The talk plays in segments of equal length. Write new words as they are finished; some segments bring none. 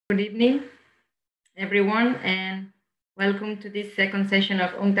Good evening, everyone, and welcome to this second session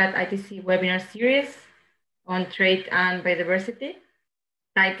of UNCTAD ITC webinar series on trade and biodiversity,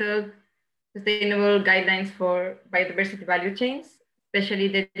 titled Sustainable Guidelines for Biodiversity Value Chains, especially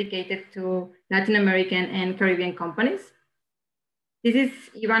dedicated to Latin American and Caribbean companies. This is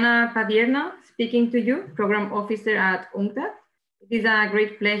Ivana Padierna speaking to you, Program Officer at UNCTAD. It is a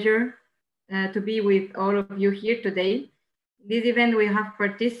great pleasure to be with all of you here today. In this event, we have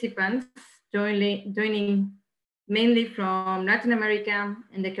participants joining mainly from Latin America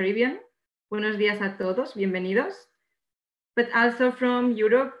and the Caribbean. Buenos días a todos, bienvenidos. But also from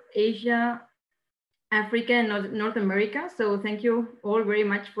Europe, Asia, Africa, and North America. So thank you all very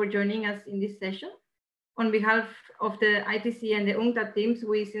much for joining us in this session. On behalf of the ITC and the UNCTAD teams,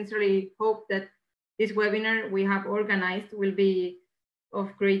 we sincerely hope that this webinar we have organized will be of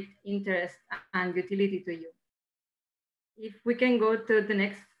great interest and utility to you. If we can go to the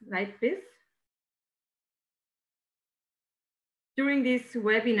next slide, please. During this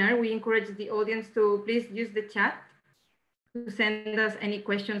webinar, we encourage the audience to please use the chat to send us any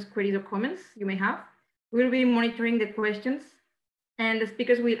questions, queries, or comments you may have. We'll be monitoring the questions and the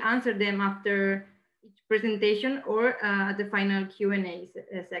speakers will answer them after each presentation or at the final Q&A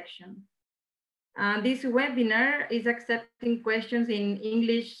section. This webinar is accepting questions in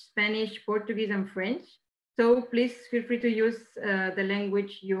English, Spanish, Portuguese, and French. So please feel free to use the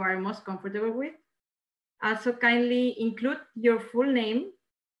language you are most comfortable with. Also kindly include your full name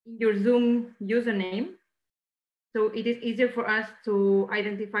in your Zoom username, so it is easier for us to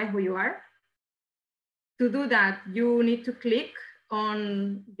identify who you are. To do that, you need to click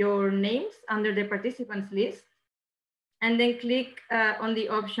on your names under the participants list and then click on the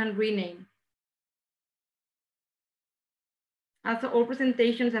option rename. Also, all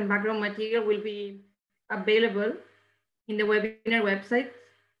presentations and background material will be available in the webinar website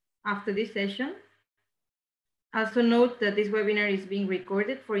after this session. Also note that this webinar is being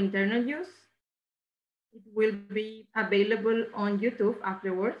recorded for internal use. It will be available on YouTube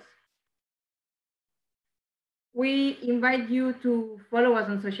afterwards. We invite you to follow us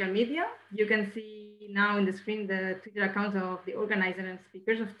on social media. You can see now in the screen the Twitter accounts of the organizers and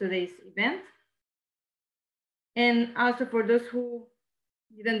speakers of today's event. And also for those who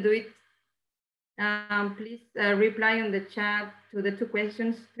didn't do it, please reply on the chat to the three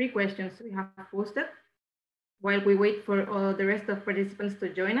questions we have posted while we wait for the rest of participants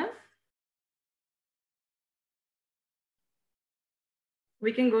to join us.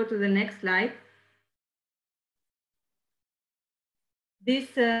 We can go to the next slide. This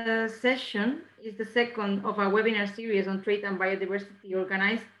session is the second of our webinar series on trade and biodiversity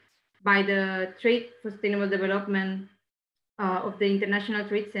organized by the Trade for Sustainable Development of the International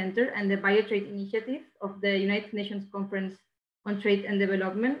Trade Center and the BioTrade initiative of the United Nations Conference on Trade and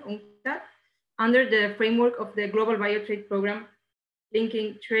Development, UNCTAD, under the framework of the Global BioTrade Program,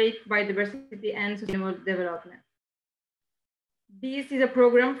 linking trade, biodiversity, and sustainable development. This is a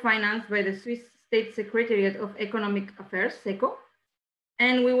program financed by the Swiss State Secretariat of Economic Affairs, SECO,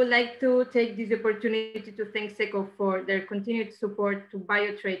 and we would like to take this opportunity to thank SECO for their continued support to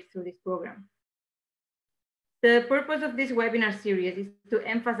BioTrade through this program. The purpose of this webinar series is to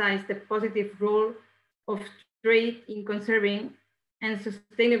emphasize the positive role of trade in conserving and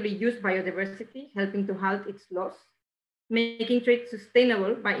sustainably use biodiversity, helping to halt its loss, making trade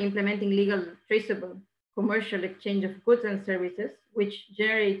sustainable by implementing legal, traceable, commercial exchange of goods and services, which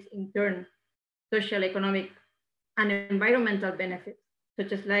generates in turn social, economic, and environmental benefits,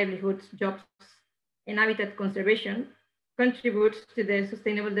 such as livelihoods, jobs, and habitat conservation, contributes to the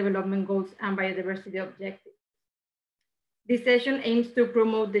Sustainable Development Goals and biodiversity objectives. This session aims to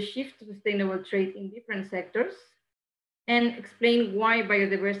promote the shift to sustainable trade in different sectors and explain why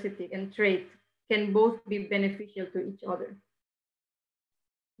biodiversity and trade can both be beneficial to each other.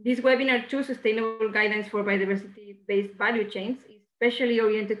 This webinar, Two Sustainable Guidelines for Biodiversity-Based Value Chains, is especially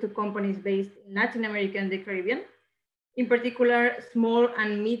oriented to companies based in Latin America and the Caribbean, in particular, small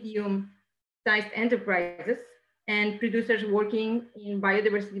and medium-sized enterprises and producers working in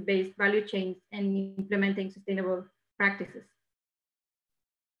biodiversity-based value chains and implementing sustainable practices.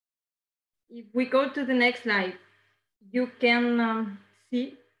 If we go to the next slide, you can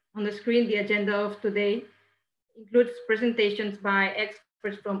see on the screen the agenda of today includes presentations by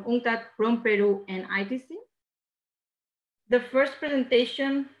experts from UNCTAD, PromPerú, and ITC. The first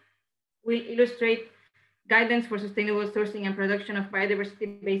presentation will illustrate guidance for sustainable sourcing and production of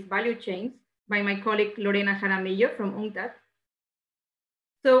biodiversity-based value chains by my colleague Lorena Jaramillo from UNCTAD.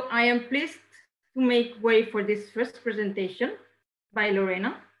 So I am pleased to make way for this first presentation by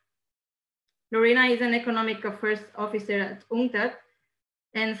Lorena. Lorena is an economic affairs officer at UNCTAD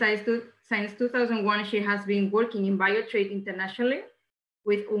And since 2001, she has been working in BioTrade internationally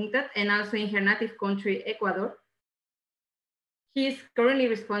with UNCTAD and also in her native country, Ecuador. She is currently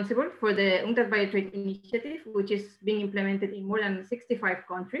responsible for the UNCTAD BioTrade initiative, which is being implemented in more than 65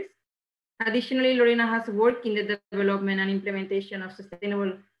 countries. Additionally, Lorena has worked in the development and implementation of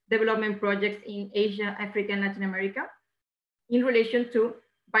sustainable development projects in Asia, Africa, and Latin America in relation to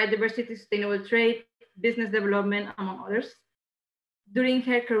biodiversity, sustainable trade, business development, among others. During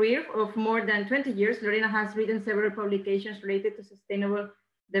her career of more than 20 years, Lorena has written several publications related to sustainable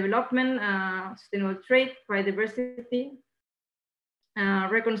development, sustainable trade, biodiversity,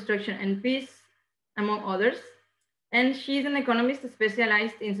 reconstruction and peace, among others. And she's an economist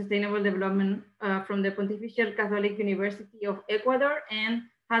specialized in sustainable development from the Pontifical Catholic University of Ecuador and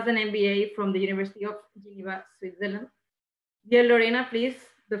has an MBA from the University of Geneva, Switzerland. Dear Lorena, please,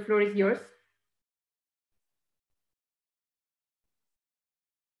 the floor is yours.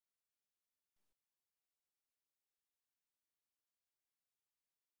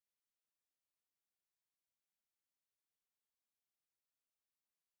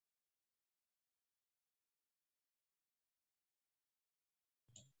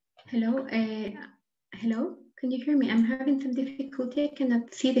 Hello, hello, can you hear me? I'm having some difficulty. I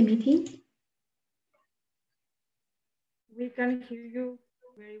cannot see the meeting. We can hear you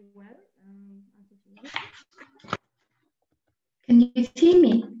very well. Can you see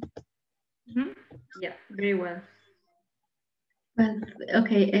me? Mm-hmm. Yeah, very well. Well,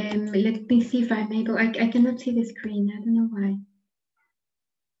 okay, let me see if I'm able. I cannot see the screen. I don't know why.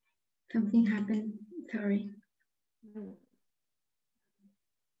 Something happened, sorry.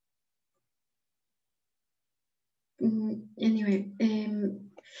 Anyway,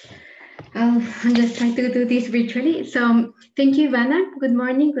 I'm just trying to do this virtually. So thank you, Ivana. Good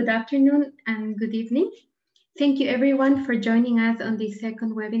morning, good afternoon, and good evening. Thank you everyone for joining us on this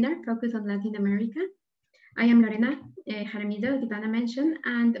second webinar focused on Latin America. I am Lorena Jaramillo, as Ivana mentioned,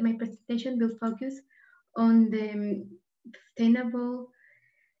 and my presentation will focus on the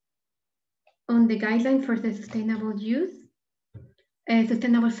guideline for the sustainable use,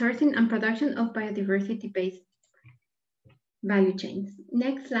 sustainable sourcing and production of biodiversity-based value chains.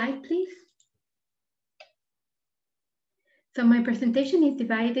 Next slide, please. So my presentation is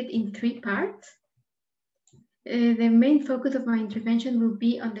divided in 3 parts. The main focus of my intervention will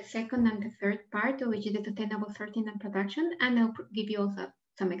be on the second and the third part, which is the sustainable sourcing and production, and I'll give you also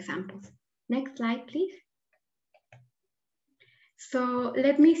some examples. Next slide, please. So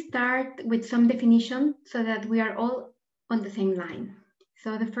let me start with some definition so that we are all on the same line.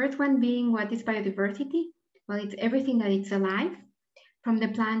 So the first one being, what is biodiversity? Well, it's everything that is alive, from the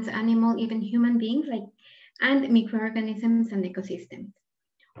plants, animal, even human beings, and microorganisms and ecosystems.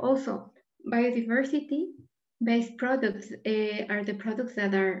 Also, biodiversity-based products are the products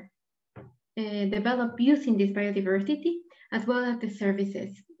that are developed using this biodiversity, as well as the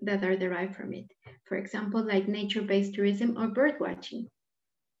services that are derived from it. For example, like nature-based tourism or bird watching.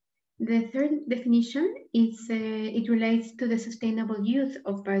 The third definition is it relates to the sustainable use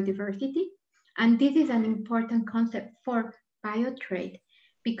of biodiversity. And this is an important concept for BioTrade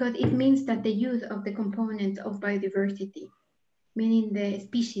because it means that the use of the components of biodiversity, meaning the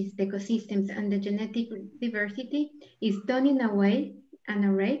species, the ecosystems, and the genetic diversity, is done in a way and a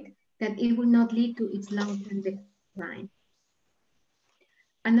rate that it will not lead to its long-term decline.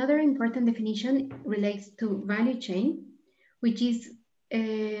 Another important definition relates to value chain, which is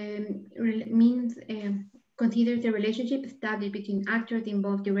considers the relationship established between actors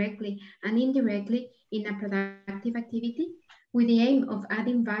involved directly and indirectly in a productive activity with the aim of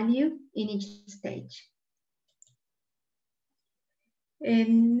adding value in each stage.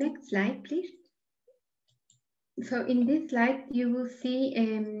 Next slide, please. So in this slide, you will see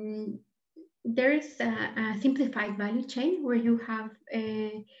there is a simplified value chain where you have,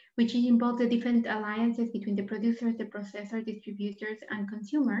 which involves the different alliances between the producers, the processors, distributors, and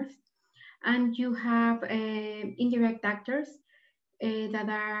consumers. And you have indirect actors that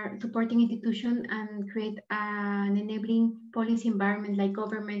are supporting institutions and create an enabling policy environment like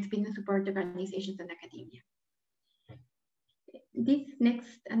governments, business support organizations, and academia. This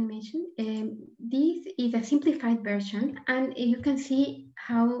next animation, this is a simplified version, and you can see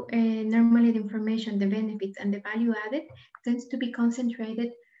how normally the information, the benefits, and the value added tends to be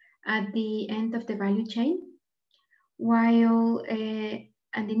concentrated at the end of the value chain, while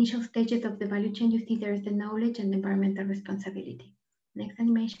at the initial stages of the value chain, you see there is the knowledge and environmental responsibility. Next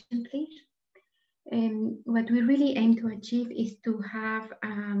animation, please. What we really aim to achieve is to have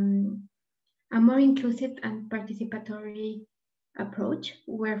a more inclusive and participatory approach,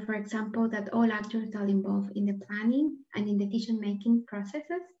 where, for example, that all actors are involved in the planning and in decision-making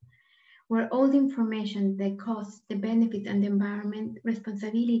processes, where all the information, the costs, the benefits, and the environment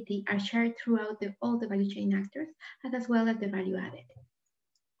responsibility are shared throughout all the value chain actors, and as well as the value added.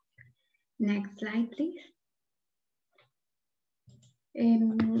 Next slide, please.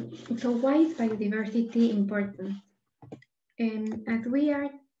 So why is biodiversity important? As we are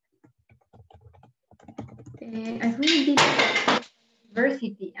dealing with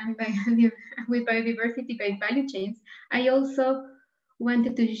diversity and with biodiversity by value chains, I also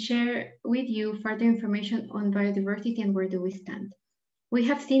wanted to share with you further information on biodiversity and where do we stand. We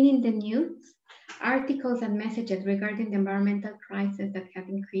have seen in the news articles and messages regarding the environmental crisis that have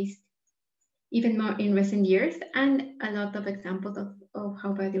increased even more in recent years, and a lot of examples of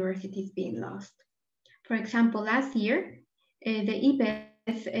how biodiversity is being lost. For example, last year, the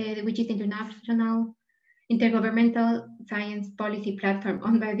IPES, which is International Intergovernmental Science Policy Platform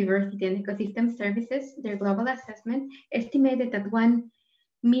on Biodiversity and Ecosystem Services, their global assessment estimated that 1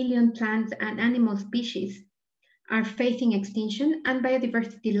 million plants and animal species are facing extinction, and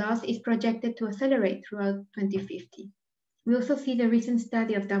biodiversity loss is projected to accelerate throughout 2050. We also see the recent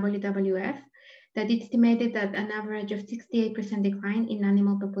study of WWF that estimated that an average of 68% decline in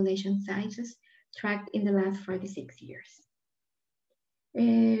animal population sizes tracked in the last 46 years.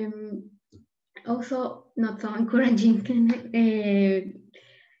 Also, not so encouraging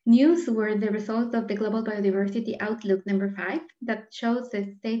news were the results of the Global Biodiversity Outlook #5 that shows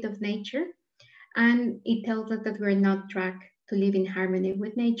the state of nature, and it tells us that we're not track to live in harmony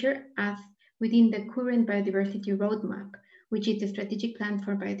with nature as within the current biodiversity roadmap, which is the Strategic Plan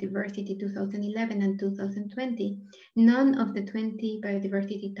for Biodiversity 2011 and 2020, none of the 20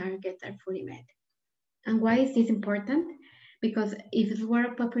 biodiversity targets are fully met. And why is this important? Because if the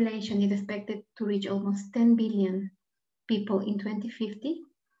world population is expected to reach almost 10 billion people in 2050,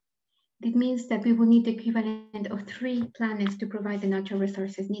 it means that we will need the equivalent of 3 planets to provide the natural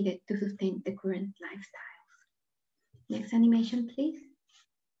resources needed to sustain the current lifestyles. Next animation, please.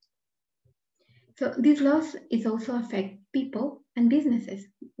 So this loss is also affect people and businesses.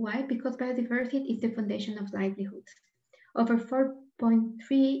 Why? Because biodiversity is the foundation of livelihoods. Over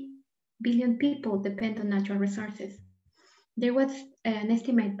 4.3 billion people depend on natural resources. There was an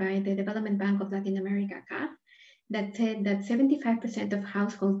estimate by the Development Bank of Latin America, CAF, that said that 75% of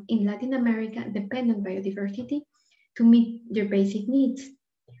households in Latin America depend on biodiversity to meet their basic needs.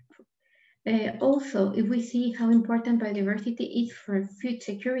 Also, if we see how important biodiversity is for food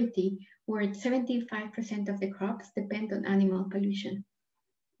security, where 75% of the crops depend on animal pollution.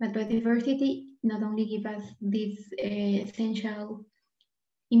 But biodiversity not only gives us this essential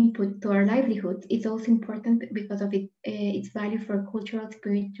input to our livelihoods, it's also important because of its value for cultural,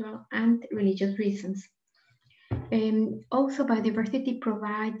 spiritual, and religious reasons. Also, biodiversity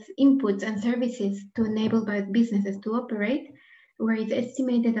provides inputs and services to enable businesses to operate, where it's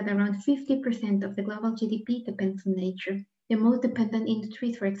estimated that around 50% of the global GDP depends on nature. The most dependent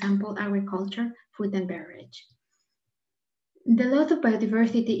industries, for example, agriculture, food and beverage. The loss of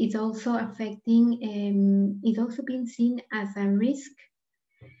biodiversity is also affecting, is also being seen as a risk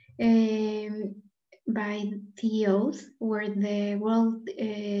by CEOs, where the World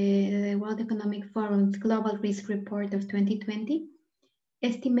Economic Forum's Global Risk Report of 2020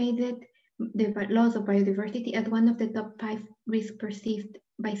 estimated the loss of biodiversity as one of the top 5 risks perceived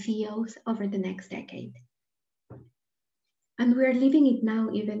by CEOs over the next decade. And we are living it now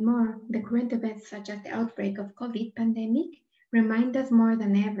even more. The current events such as the outbreak of COVID pandemic remind us more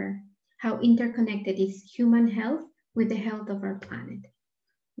than ever how interconnected is human health with the health of our planet.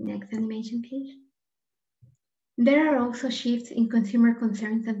 Next animation, please. There are also shifts in consumer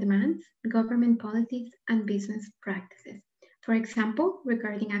concerns and demands, government policies, and business practices. For example,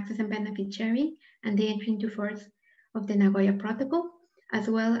 regarding access and benefit sharing and the entry into force of the Nagoya Protocol, as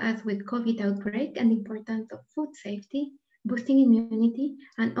well as with COVID outbreak and the importance of food safety, boosting immunity,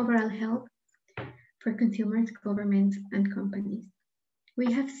 and overall health for consumers, governments, and companies.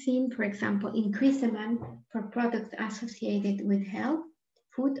 We have seen, for example, increased demand for products associated with health,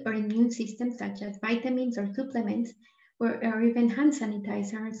 food, or immune systems, such as vitamins or supplements, or even hand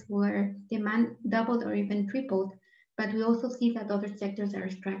sanitizers, where demand doubled or even tripled. But we also see that other sectors are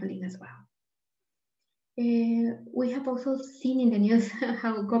struggling as well. We have also seen in the news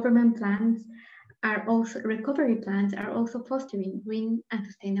how government plans are also, recovery plans are also fostering green and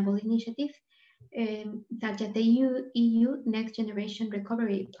sustainable initiatives, such as the EU Next Generation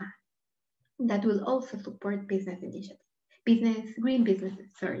Recovery Plan, that will also support green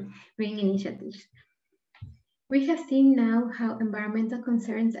initiatives. We have seen now how environmental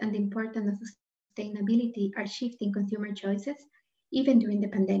concerns and the importance of sustainability are shifting consumer choices even during the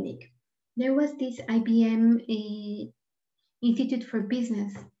pandemic. There was this IBM Institute for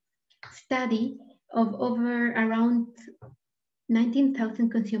Business study of over around 19,000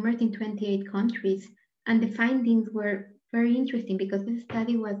 consumers in 28 countries. And the findings were very interesting because this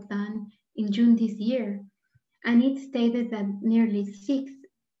study was done in June this year. And it stated that nearly 6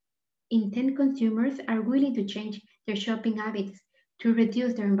 in 10 consumers are willing to change their shopping habits to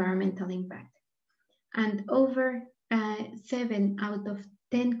reduce their environmental impact. And over 7 out of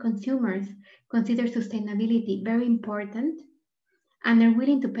 10 consumers consider sustainability very important and are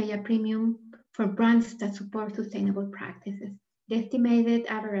willing to pay a premium for brands that support sustainable practices. The estimated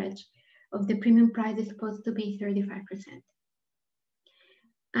average of the premium price is supposed to be 35%.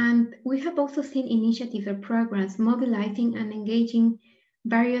 And we have also seen initiatives or programs mobilizing and engaging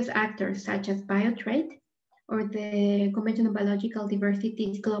various actors such as BioTrade or the Convention on Biological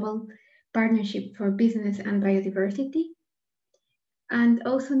Diversity's Global Partnership for Business and Biodiversity, and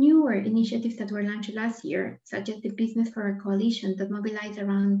also newer initiatives that were launched last year, such as the Business for a Coalition that mobilized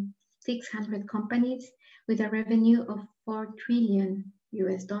around 600 companies with a revenue of $4 trillion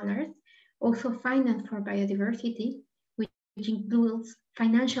US, also Finance for Biodiversity, which includes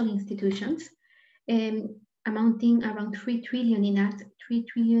financial institutions amounting around 3 trillion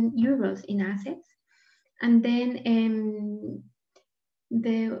euros in assets. And then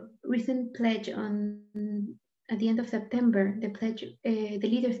the recent pledge at the end of September, the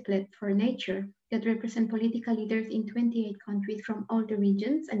Leaders Pledge for Nature that represent political leaders in 28 countries from all the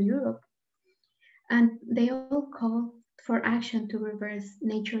regions and Europe. And they all call for action to reverse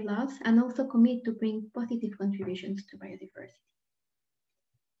nature loss and also commit to bring positive contributions to biodiversity.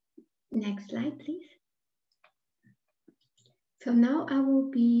 Next slide, please. So now I will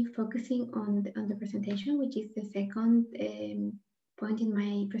be focusing on the presentation, which is the second point in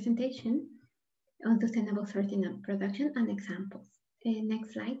my presentation on sustainable sourcing and production and examples.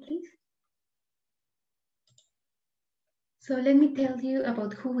 Next slide, please. So let me tell you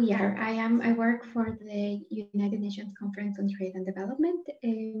about who we are. I work for the United Nations Conference on Trade and Development.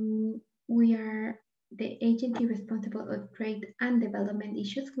 We are the agency responsible for trade and development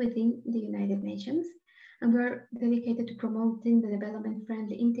issues within the United Nations. And we're dedicated to promoting the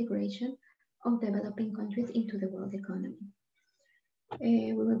development-friendly integration of developing countries into the world economy.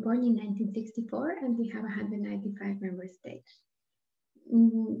 We were born in 1964 and we have 195 member states.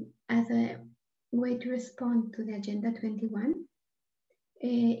 As a way to respond to the Agenda 21,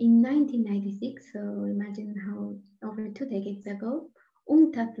 in 1996, so imagine how over 2 decades ago,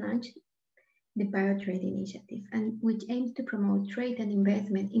 UNCTAD launched the BioTrade initiative, and which aims to promote trade and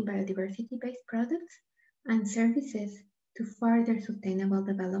investment in biodiversity-based products and services to further sustainable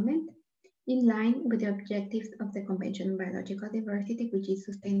development in line with the objectives of the Convention on Biological Diversity, which is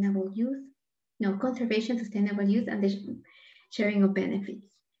conservation, sustainable use, and the sharing of benefits.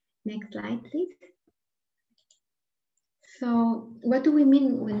 Next slide, please. So what do we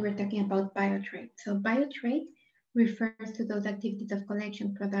mean when we're talking about biotrade? So biotrade refers to those activities of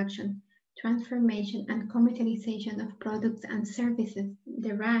collection, production, transformation, and commercialization of products and services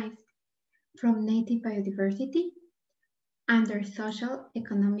derived from native biodiversity under social,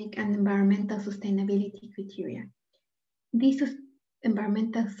 economic, and environmental sustainability criteria. These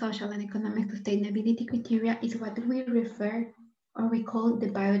environmental, social, and economic sustainability criteria is what we refer or we call the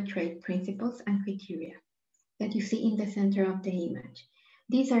BioTrade principles and criteria that you see in the center of the image.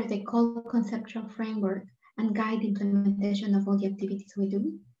 These are the core conceptual framework and guide implementation of all the activities we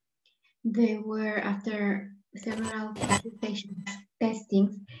do. They were, after several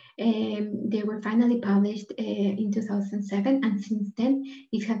testings, they were finally published in 2007, and since then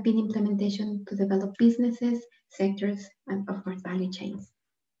it has been implementation to develop businesses, sectors, and of course value chains.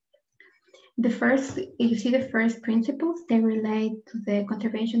 You see the first principles, they relate to the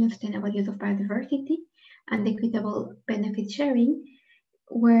conservation and sustainable use of biodiversity and equitable benefit sharing,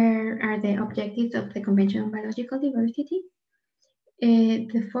 where are the objectives of the Convention on Biological Diversity.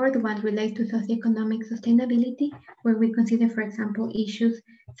 The fourth one relates to socioeconomic sustainability, where we consider, for example, issues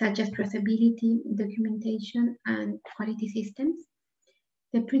such as traceability, documentation, and quality systems.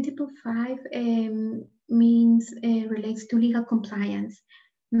 The principle 5 relates to legal compliance,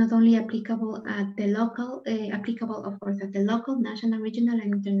 not only applicable at the local, of course, at the local, national, regional,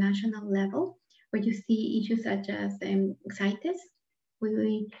 and international level, where you see issues such as CITES.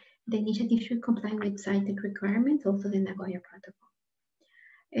 The initiative should comply with CITES requirements, also the Nagoya Protocol.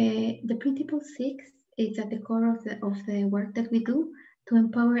 The principle 6 is at the core of the work that we do to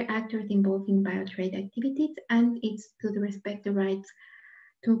empower actors involved in biotrade activities, and it's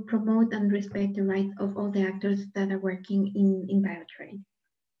to promote and respect the rights of all the actors that are working in biotrade.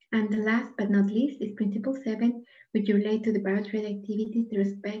 And the last but not least is Principle 7, which relate to the BioTrade activities that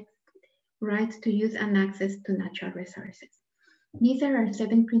respect rights to use and access to natural resources. These are our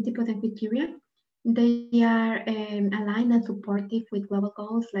 7 principles and criteria. They are aligned and supportive with global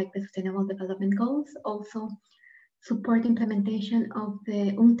goals like the Sustainable Development Goals, also support implementation of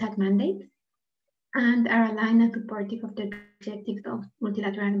the UNCTAD mandate, and are aligned and supportive of the objectives of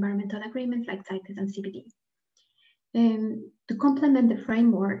multilateral environmental agreements like CITES and CBD. To complement the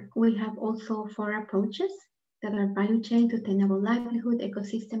framework, we have also 4 approaches that are value chain, sustainable livelihood,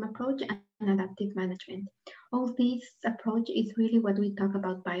 ecosystem approach, and adaptive management. All these approach is really what we talk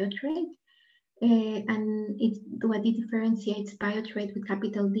about BioTrade, and it's what it differentiates BioTrade with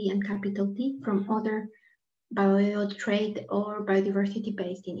capital D and capital T from other BioTrade or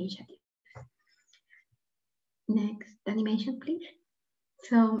biodiversity-based initiatives. Next animation, please.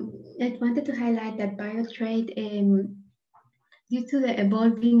 So I wanted to highlight that BioTrade, due to the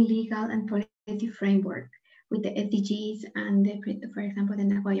evolving legal and policy framework with the SDGs and, for example, the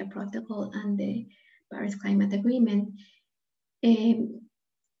Nagoya Protocol and the Paris Climate Agreement, and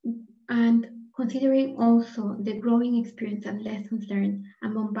considering also the growing experience and lessons learned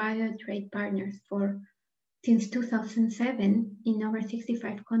among BioTrade partners since 2007 in over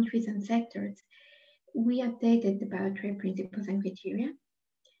 65 countries and sectors, we updated the BioTrade principles and criteria.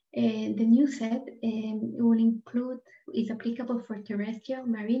 The new set will include, is applicable for terrestrial,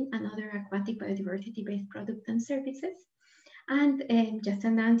 marine, and other aquatic biodiversity-based products and services. And just to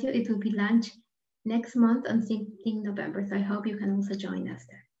announce you, it will be launched next month on 16 November. So I hope you can also join us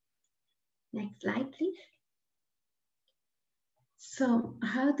there. Next slide, please. So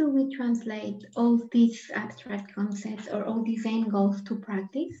how do we translate all these abstract concepts or all these end goals to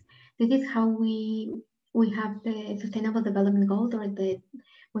practice? This is how we have the Sustainable Development Goals or the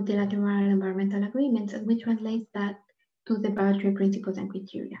multilateral environmental agreements, and we translate that to the BioTrade principles and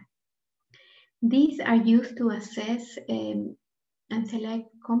criteria. These are used to assess and select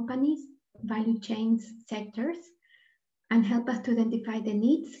companies, value chains, sectors, and help us to identify the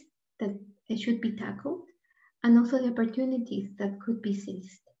needs that should be tackled, and also the opportunities that could be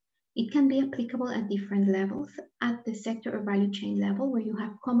seized. It can be applicable at different levels, at the sector or value chain level, where you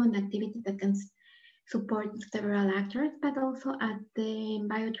have common activities that can support several actors, but also at the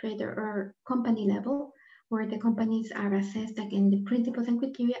BioTrade or company level, where the companies are assessed again the principles and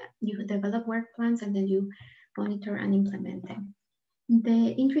criteria, you develop work plans, and then you monitor and implement them.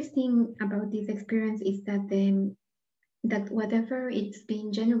 The interesting about this experience is that that whatever it's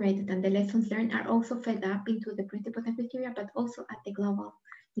being generated and the lessons learned are also fed up into the principles and criteria, but also at the global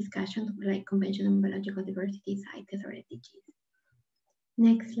discussions like Convention on Biological Diversity, CITES, or SDGs.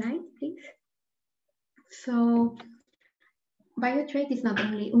 Next slide, please. So BioTrade is not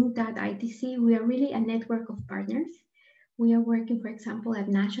only UNCTAD, ITC, we are really a network of partners. We are working, for example, at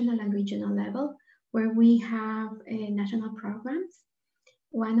national and regional level, where we have national programs.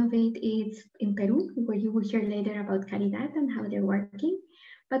 One of it is in Peru, where you will hear later about Caridad and how they're working.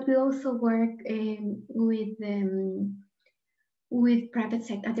 But we also work with private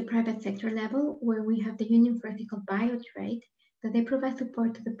sector at the private sector level, where we have the Union for Ethical BioTrade, that they provide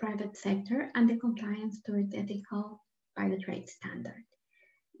support to the private sector and the compliance towards ethical BioTrade standard.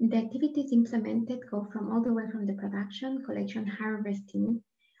 The activities implemented go from all the way from the production, collection, harvesting,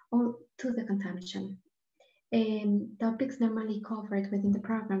 all to the consumption. Topics normally covered within the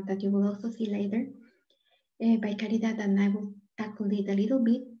program that you will also see later by Caridad, and I will tackle it a little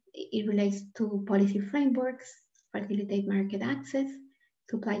bit. It relates to policy frameworks, facilitate market access,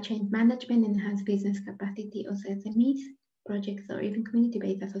 supply chain management, enhance business capacity of SMEs, projects, or even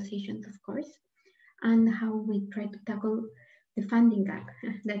community-based associations, of course, and how we try to tackle the funding gap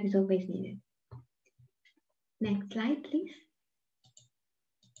that is always needed. Next slide, please.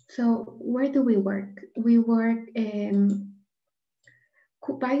 So where do we work? We work,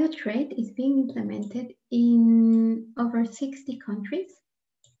 BioTrade is being implemented in over 60 countries.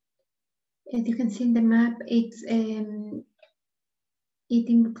 As you can see in the map, it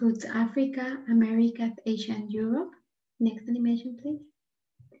includes Africa, America, Asia, and Europe. Next animation, please.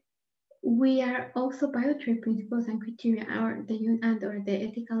 We are also BioTrade principles and criteria, or the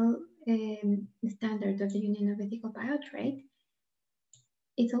ethical standards of the Union of Ethical BioTrade.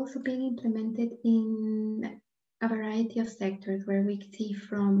 It's also being implemented in a variety of sectors, where we see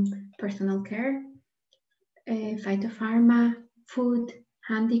from personal care, phytopharma, food,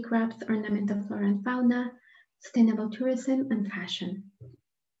 handicrafts, ornamental flora and fauna, sustainable tourism, and fashion.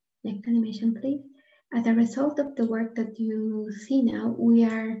 Next animation, please. As a result of the work that you see now, we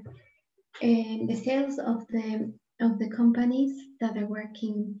are the sales of the companies that are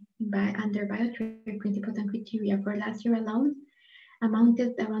working under BioTrade principles and criteria for last year alone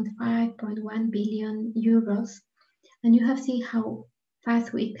amounted around 5.1 billion euros. And you have seen how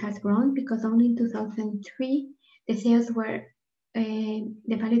fast it has grown, because only in 2003, the sales were, the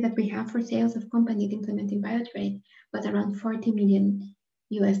value that we have for sales of companies implementing BioTrade was around 40 million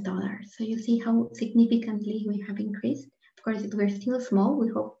US dollars. So you see how significantly we have increased. Of course, we're still small. We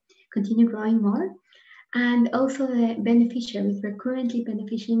hope continue growing more. And also the beneficiaries, we're currently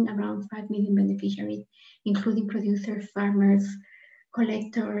benefiting around 5 million beneficiaries, including producers, farmers,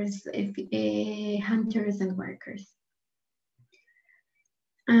 collectors, hunters, and workers.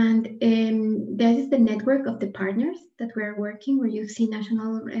 And that is the network of the partners that we're working, where you see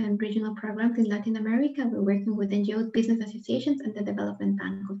national and regional programs in Latin America. We're working with NGOs, business associations, and the Development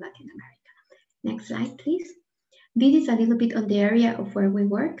Bank of Latin America. Next slide, please. This is a little bit on the area of where we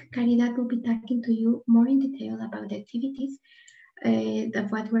work. Caridad will be talking to you more in detail about the activities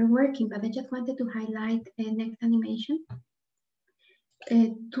of what we're working, but I just wanted to highlight next animation,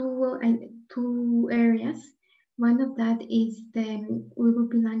 two areas. One of that is we will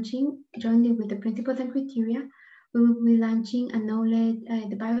be launching, jointly with the principles and criteria, we will be launching a knowledge,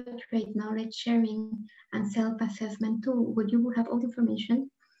 the BioTrade knowledge sharing and self-assessment tool, where you will have all the information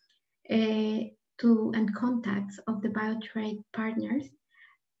and contacts of the BioTrade partners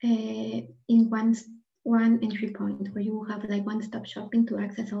in one entry point, where you will have like one-stop shopping to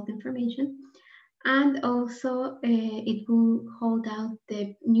access all the information. And also it will hold out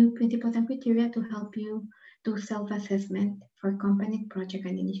the new principles and criteria to help you do self-assessment for company, project,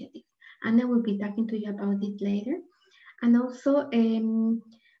 and initiatives. Anna will be talking to you about it later. And also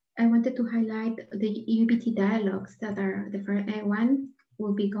I wanted to highlight the UBT dialogues that are the first one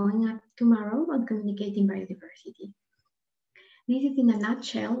will be going up tomorrow on communicating biodiversity. This is in a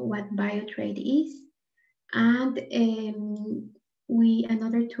nutshell what BioTrade is. And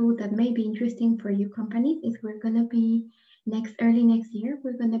another tool that may be interesting for you companies is we're gonna be early next year,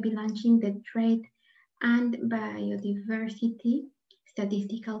 we're gonna be launching the Trade and Biodiversity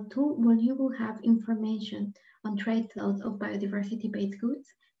statistical tool, where you will have information on trade flows of biodiversity-based goods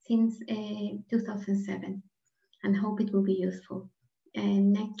since 2007, and hope it will be useful.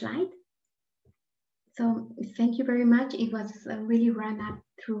 And next slide. So thank you very much. It was really run up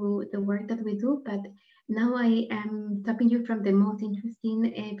through the work that we do, but now I am stopping you from the most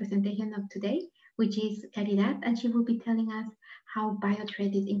interesting presentation of today, which is Caridad, and she will be telling us how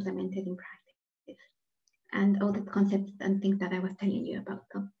BioTrade is implemented in practice and all the concepts and things that I was telling you about.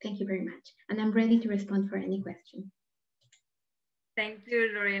 So thank you very much. And I'm ready to respond for any questions. Thank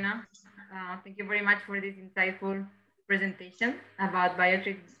you, Lorena. Thank you very much for this insightful presentation about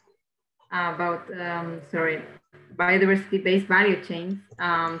BioTrade, biodiversity-based value chains,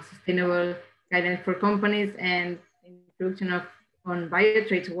 sustainable guidance for companies, and introduction on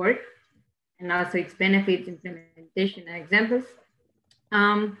BioTrade's work, and also its benefits, implementation, and examples.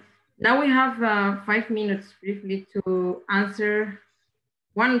 Now we have 5 minutes briefly to answer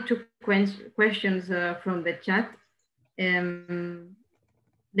 1 or 2 questions from the chat.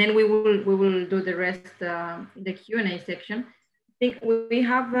 Then we will do the rest in the Q&A section. I think we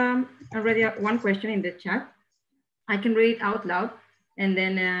have already 1 question in the chat. I can read it out loud, and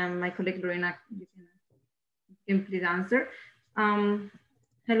then my colleague Lorena, you can please answer.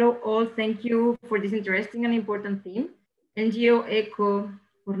 Hello all, thank you for this interesting and important theme. NGO ECO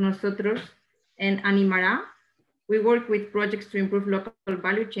por Nosotros and Animará. We work with projects to improve local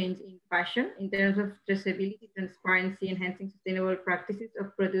value chains in fashion in terms of traceability, transparency, enhancing sustainable practices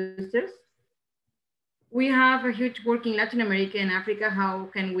of producers. We have a huge work in Latin America and Africa. How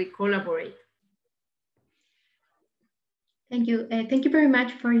can we collaborate? Thank you. Thank you very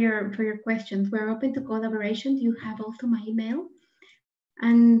much for your questions. We're open to collaboration. You have also my email.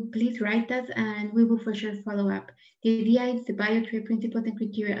 And please write us and we will for sure follow up. The idea is the BioTrade principles and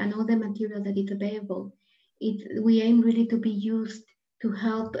criteria and all the material that is available. We aim really to be used to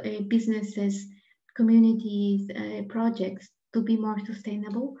help businesses, communities, projects to be more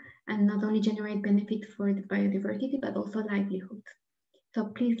sustainable and not only generate benefit for the biodiversity, but also livelihoods. So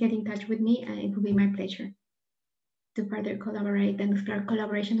please get in touch with me and it will be my pleasure to further collaborate and start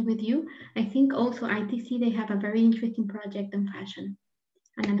collaboration with you. I think also ITC, they have a very interesting project on fashion.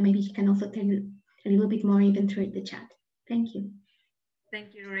 And then maybe he can also tell you a little bit more even through the chat. Thank you.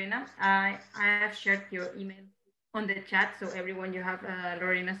 Thank you, Lorena. I have shared your email on the chat, so everyone, you have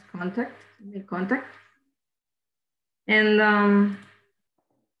Lorena's contact. And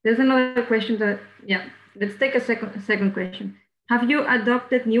there's another question that, let's take a second question. Have you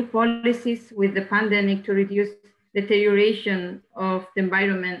adopted new policies with the pandemic to reduce deterioration of the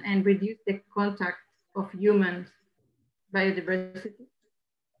environment and reduce the contact of humans versus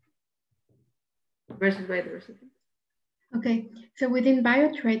biodiversity? Okay, so within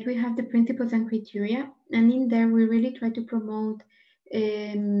BioTrade, we have the principles and criteria, and in there, we really try to promote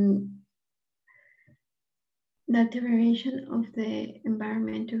the deterioration of the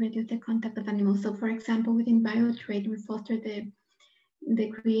environment to reduce the contact of animals. So, for example, within BioTrade, we foster the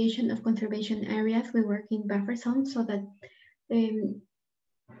creation of conservation areas. We work in buffer zones so that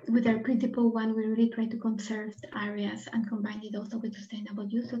with our principle one, we really try to conserve the areas and combine it also with sustainable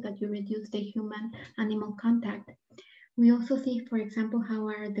use so that you reduce the human-animal contact. We also see, for example, how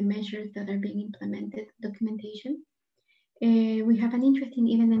are the measures that are being implemented, documentation. We have an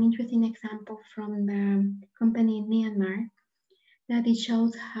interesting example from the company in Myanmar that it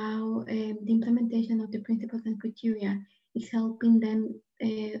shows how the implementation of the principles and criteria is helping them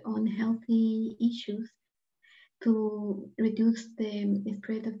on healthy issues to reduce the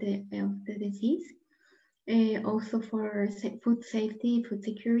spread of the disease. Also for food safety, food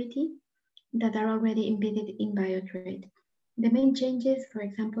security that are already embedded in BioTrade. The main changes, for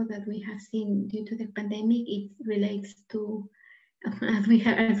example, that we have seen due to the pandemic, it relates to, as we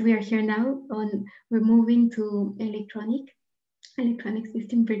are here now, we're moving to electronic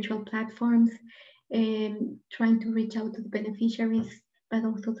system, virtual platforms, trying to reach out to the beneficiaries, but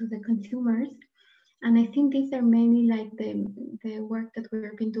also to the consumers. And I think these are mainly like the work that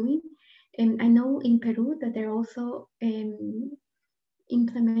we've been doing. And I know in Peru that they're also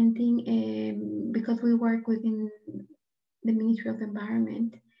implementing, because we work within the Ministry of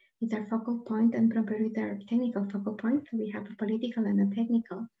Environment, it's our focal point, and PromPerú is our technical focal point. So we have a political and a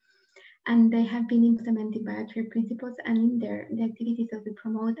technical. And they have been implementing BioTrade principles, and in there, the activities that we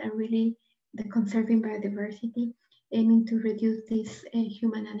promote are really the conserving biodiversity, aiming to reduce this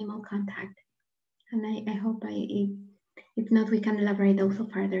human-animal contact. And I hope if not, we can elaborate also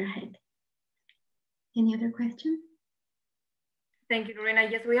further ahead. Any other questions? Thank you, Lorena.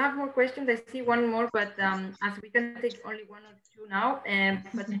 Yes, we have more questions. I see one more, but as we can take only one or two now,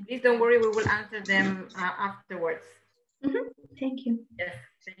 but please don't worry, we will answer them afterwards. Thank you. Yes,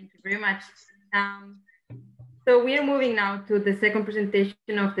 thank you very much. So we are moving now to the second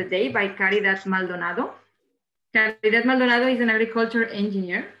presentation of the day by Caridad Maldonado. Caridad Maldonado is an agriculture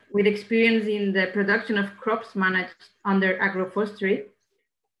engineer with experience in the production of crops managed under agroforestry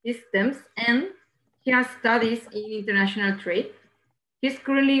systems, and he has studies in international trade. He's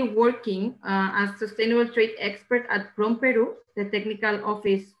currently working as sustainable trade expert at PromPerú, the technical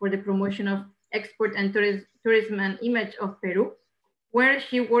office for the promotion of export and tourism and image of Peru, where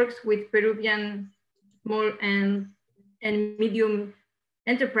she works with Peruvian small and medium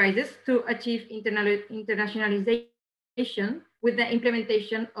enterprises to achieve internationalization with the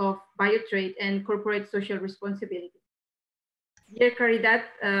implementation of BioTrade and corporate social responsibility. Dear Caridad,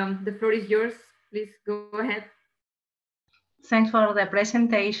 the floor is yours. Please go ahead. Thanks for the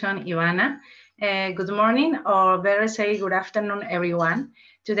presentation, Ivana. Good morning, or better say good afternoon, everyone.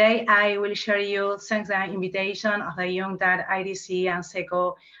 Today, I will share you, thanks to the invitation of the UNCTAD, ITC, and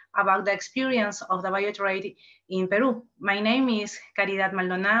SECO about the experience of the BioTrade in Peru. My name is Caridad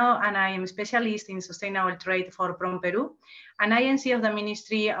Maldonado, and I am a specialist in sustainable trade for PromPerú, an agency of the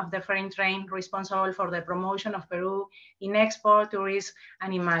Ministry of the Foreign Trade responsible for the promotion of Peru in export, tourism,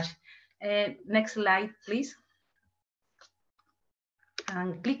 and image. Next slide, please.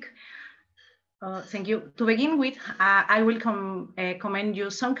 And click. Thank you. To begin with, I will comment you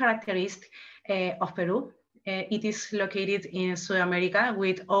some characteristics of Peru. It is located in South America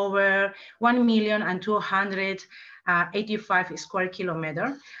with over 1,285,000 square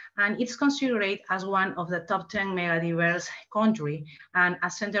kilometers, and it's considered as one of the top 10 megadiverse countries and a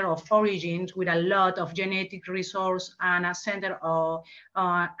center of origin with a lot of genetic resource and a center of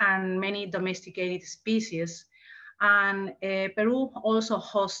and many domesticated species. And Peru also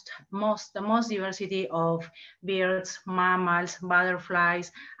hosts the most diversity of birds, mammals,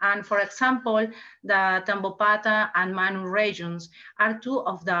 butterflies, and for example, the Tambopata and Manu regions are two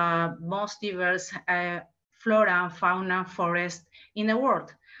of the most diverse flora and fauna forests in the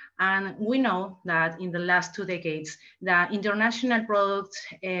world. And we know that in the last 2 decades, the international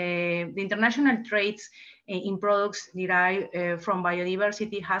trades in products derived from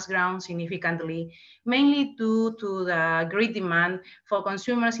biodiversity has grown significantly, mainly due to the great demand for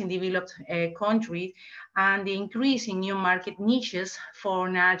consumers in developed countries and the increase in new market niches for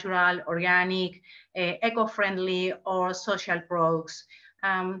natural, organic, eco-friendly, or social products.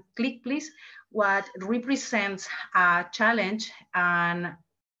 Click, please. What represents a challenge and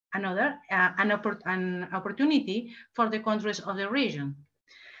an opportunity for the countries of the region.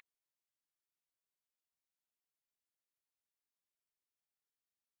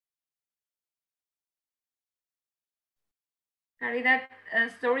 Caridad,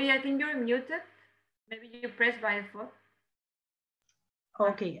 sorry, I think you're muted. Maybe you pressed by default.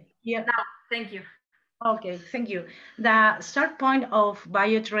 Okay. Yeah. Now, thank you. Okay, thank you. The start point of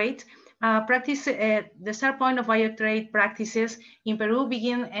BioTrade the start point of BioTrade practices in Peru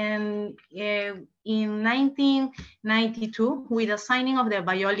began in 1992 with the signing of the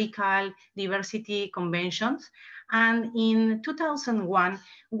Biological Diversity Conventions, and in 2001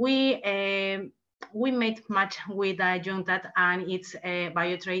 we made much with UNCTAD and its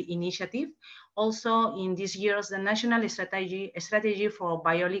BioTrade initiative. Also, in these years, the national strategy for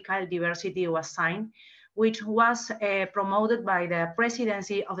biological diversity was signed, which was promoted by the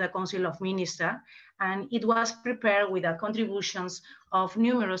presidency of the Council of Ministers, and it was prepared with the contributions of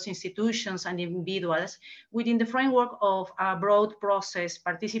numerous institutions and individuals within the framework of a broad process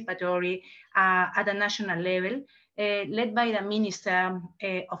participatory at a national level, led by the Minister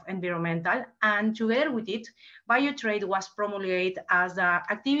of Environmental, and together with it, BioTrade was promulgated as the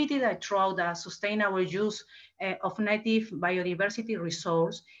activity that through the sustainable use of native biodiversity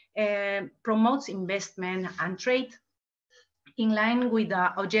resource promotes investment and trade in line with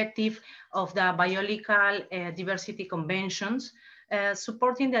the objective of the Biological Diversity Conventions,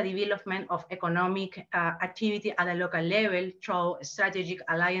 supporting the development of economic activity at a local level through strategic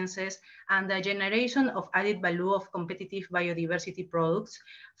alliances and the generation of added value of competitive biodiversity products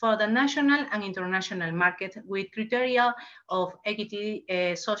for the national and international market with criteria of equity,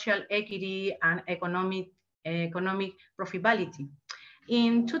 social equity, and economic profitability.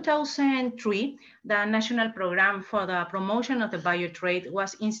 In 2003, the National Program for the Promotion of the BioTrade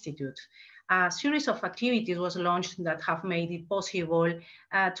was instituted. A series of activities was launched that have made it possible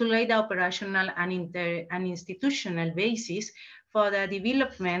to lay the operational and institutional basis for the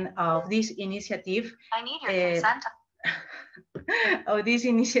development of this initiative. I need your consent. Of this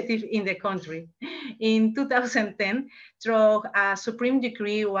initiative in the country. In 2010, through a Supreme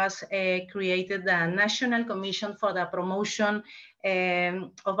Decree was created the National Commission for the Promotion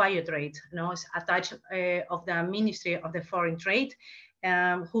of BioTrade, attached of the Ministry of the Foreign Trade,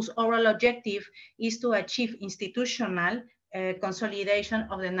 whose overall objective is to achieve institutional consolidation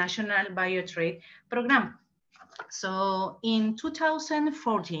of the National BioTrade Program. So in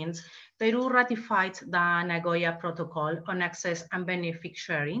 2014, Peru ratified the Nagoya Protocol on Access and Benefit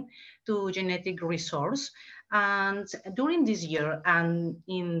Sharing to Genetic Resource. And during this year and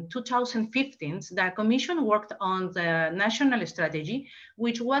in 2015, the Commission worked on the national strategy,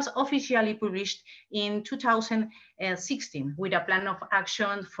 which was officially published in 2016 with a plan of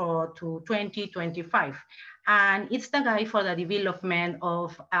action to 2025. And it's the guide for the development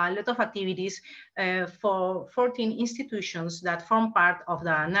of a lot of activities for 14 institutions that form part of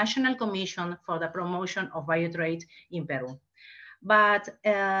the National Commission for the Promotion of BioTrade in Peru. But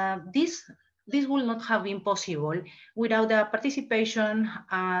this would not have been possible without the participation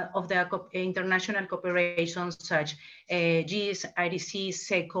of the international corporations such GIS, ITC,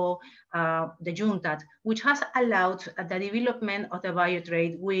 SECO, the UNCTAD, which has allowed the development of the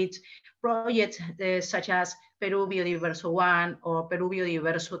BioTrade with projects such as Peru Biodiverso 1 or Peru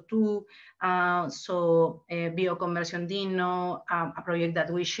Biodiverso 2, Biocomercio Andino, a project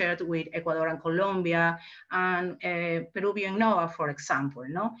that we shared with Ecuador and Colombia, and Peru Bioinnova, for example.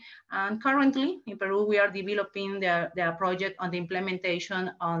 And currently in Peru, we are developing the project on the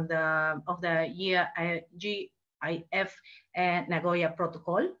implementation of the GIF Nagoya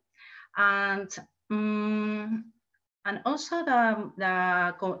Protocol. And also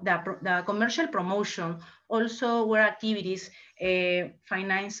the commercial promotion also were activities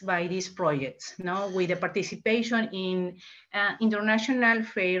financed by these projects, with the participation in international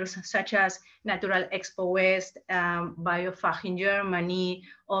fairs such as Natural Expo West, BioFach in Germany,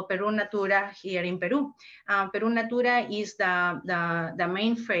 or Peru Natura here in Peru. Peru Natura is the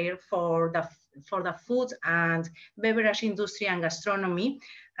main fair for the food and beverage industry and gastronomy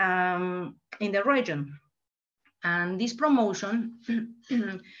in the region. And this promotion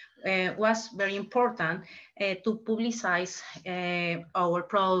was very important to publicize our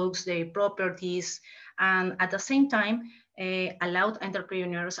products, their properties, and at the same time allowed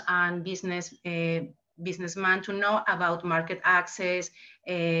entrepreneurs and businessmen to know about market access,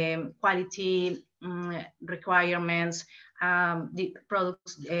 quality requirements, the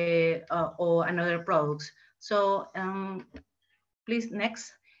products or another products. So please,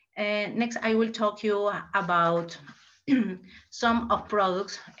 next. Next, I will talk you about some of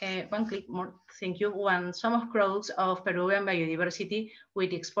products. One click more, thank you, one some of products of Peruvian biodiversity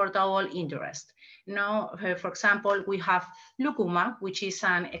with exportable interest. Now, for example, we have lucuma, which is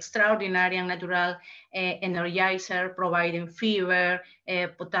an extraordinary and natural energizer providing fiber,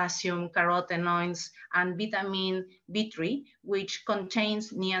 potassium, carotenoids, and vitamin B3, which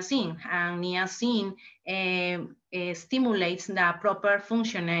contains niacin. And niacin stimulates the proper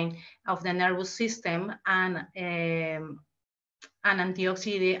functioning of the nervous system and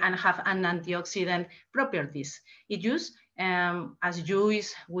antioxidant and have an antioxidant properties. It used as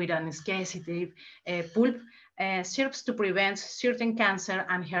juice with an scarcity pulp serves to prevent certain cancer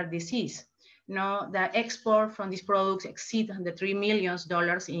and heart disease. Now, the export from these products exceed the $3 million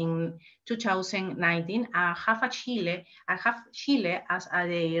in 2019. Have Chile as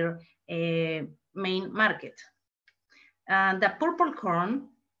their main market. The purple corn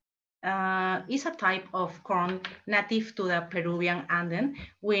is a type of corn native to the Peruvian Andean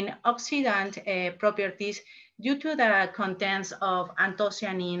with oxidant properties due to the contents of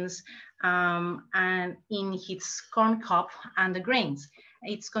anthocyanins and in its corn cob and the grains.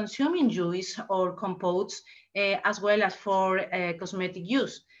 It's consumed in juice or compotes as well as for cosmetic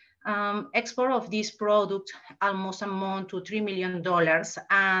use. Export of this product almost amount to $3 million,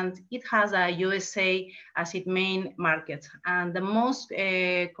 and it has a USA as its main market. And the most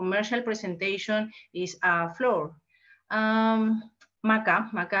commercial presentation is flour.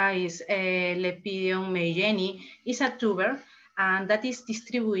 Maca is Lepidium meijeni, is a tuber, and that is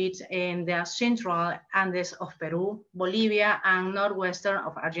distributed in the central Andes of Peru, Bolivia, and northwestern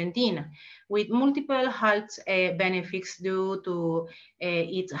of Argentina, with multiple health benefits due to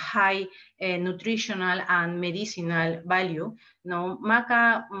its high nutritional and medicinal value. Now,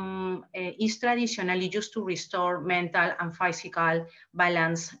 maca is traditionally used to restore mental and physical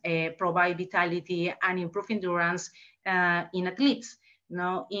balance, provide vitality, and improve endurance in athletes.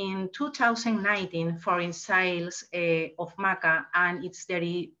 Now, in 2019, foreign sales of maca and its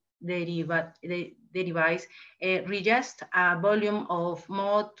derivatives reached a volume of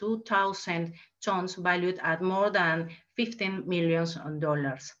more 2,000 tons valued at more than $15 million.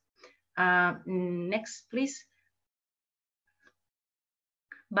 Next, please.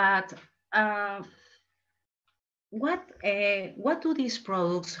 But what do these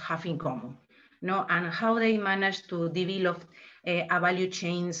products have in common? No, and how they manage to develop a value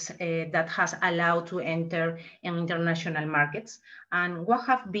chains that has allowed to enter in international markets, and what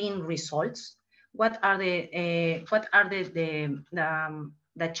have been results? What are the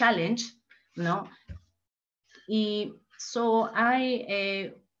challenge? No, so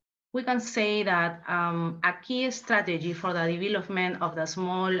we can say that a key strategy for the development of the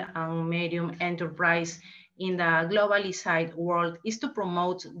small and medium enterprise in the globalized world is to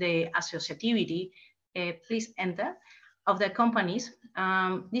promote the associativity, please enter, of the companies.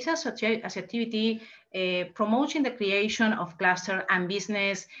 This associativity promoting the creation of cluster and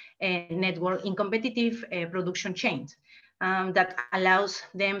business network in competitive production chains that allows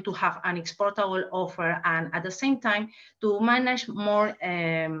them to have an exportable offer and at the same time to manage more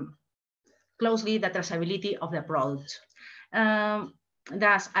closely the traceability of the product.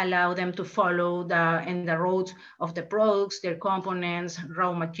 Thus allow them to follow the road of the products, their components,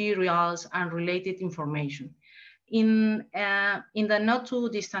 raw materials, and related information. In the not too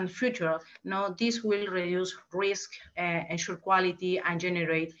distant future, this will reduce risk, ensure quality, and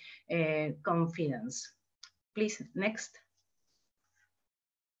generate confidence. Please, next.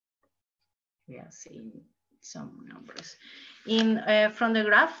 We are seeing some numbers. From the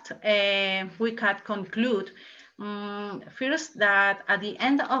graph, we can conclude first that at the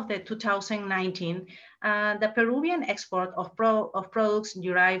end of the 2019, the Peruvian export of products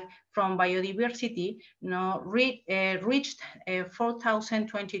derived from biodiversity reached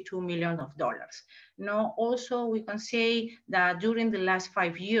 $4,022 million. Now, also we can say that during the last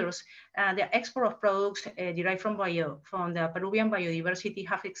 5 years, the export of products derived from the Peruvian biodiversity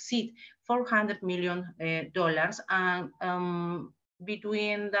have exceeded $400 million, and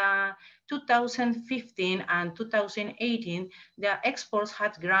between the 2015 and 2018, the exports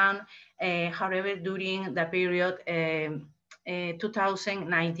had grown. However, during the period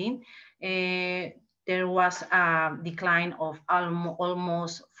 2019, there was a decline of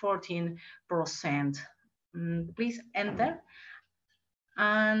almost 14%. Please enter.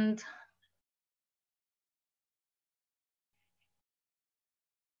 And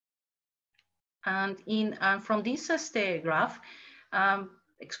from this graph,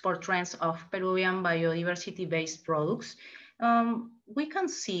 export trends of Peruvian biodiversity-based products, we can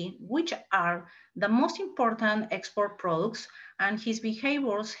see which are the most important export products and his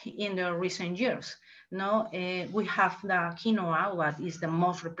behaviors in the recent years. No, we have the quinoa, what is the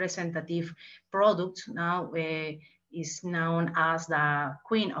most representative product now, is known as the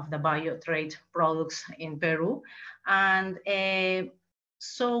queen of the BioTrade products in Peru. And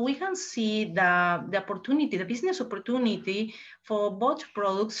so we can see the opportunity, the business opportunity for both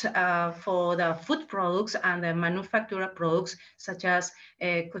products, for the food products and the manufactured products, such as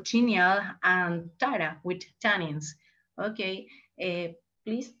cochineal and tara with tannins. Okay,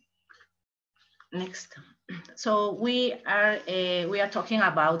 please, next. So we are talking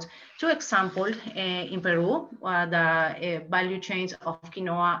about two examples in Peru, the value chains of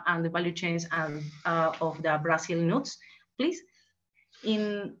quinoa and the value chains of the Brazil nuts. Please,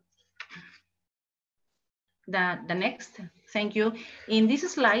 in the next, thank you. In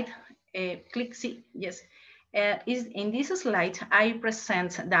this slide, click see, yes. In this slide, I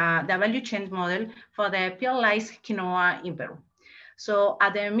present the value chain model for the pearlized quinoa in Peru. So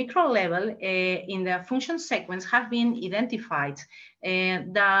at the micro level, in the function sequence have been identified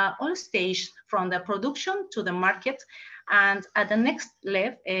the all stage from the production to the market. And at the next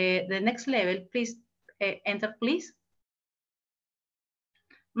level, please enter, please.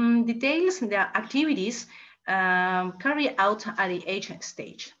 Details the activities carried out at the H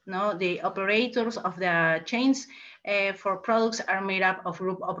stage. No, the operators of the chains for products are made up of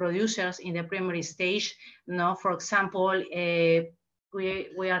group of producers in the primary stage. No, for example,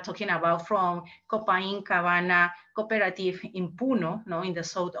 we are talking about from Copain Cabana cooperative in Puno, no, in the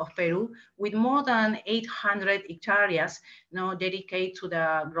south of Peru, with more than 800 hectares, no, dedicated to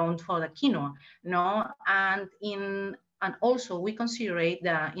the ground for the quinoa, no, and also we consider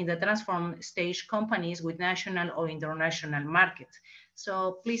in the transform stage companies with national or international markets.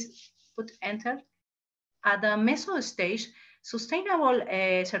 So please put enter. At the meso stage, sustainable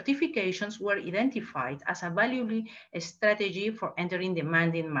certifications were identified as a valuable strategy for entering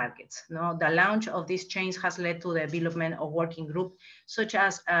demanding markets. No, the launch of these chains has led to the development of working groups such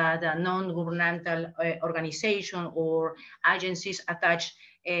as the non-governmental organization or agencies attached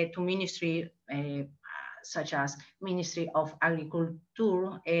to ministry, such as Ministry of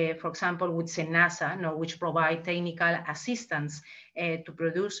Agriculture, for example, with SENASA, no, which provide technical assistance to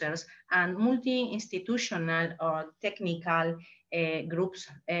producers, and multi-institutional or technical groups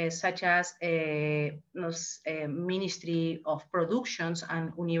such as Ministry of Productions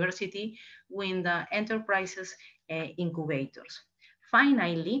and University with the enterprises incubators.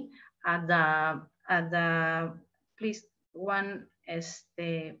 Finally, at the please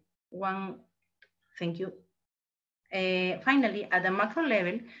thank you. Finally, at the macro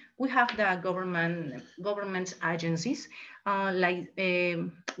level, we have the government agencies like the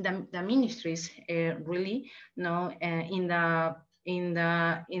ministries really. No, in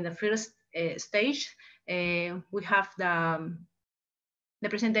the first stage, we have the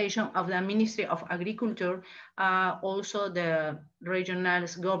presentation of the Ministry of Agriculture, also the regional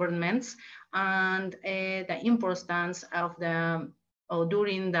governments, and the importance of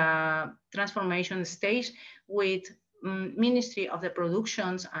during the transformation stage with Ministry of the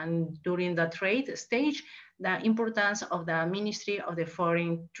Productions, and during the trade stage, the importance of the Ministry of the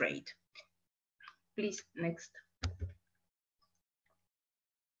Foreign Trade. Please, next.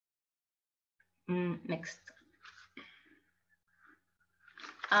 Next.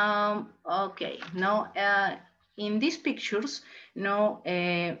 Okay, now in these pictures, now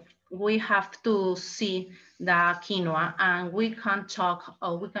we have to see the quinoa, and we can talk,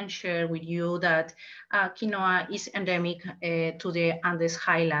 or we can share with you that quinoa is endemic to the Andes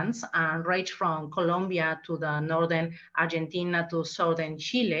highlands and range from Colombia to the northern Argentina to southern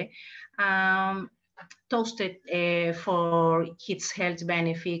Chile. Toasted for its health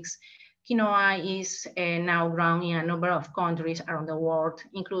benefits, quinoa is now grown in a number of countries around the world,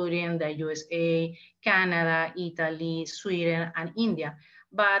 including the USA, Canada, Italy, Sweden, and India.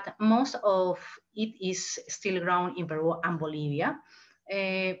 But most of it is still grown in Peru and Bolivia.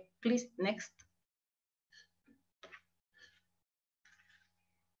 Please, next.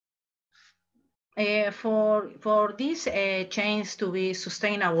 For these chains to be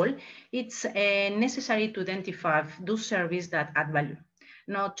sustainable, it's necessary to identify those services that add value,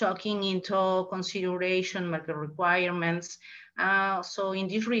 not taking into consideration market requirements. So in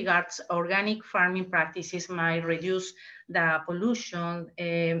this regards, organic farming practices might reduce the pollution,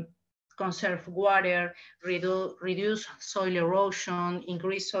 conserve water, reduce soil erosion,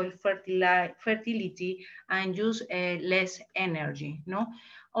 increase soil fertility, and use less energy. No?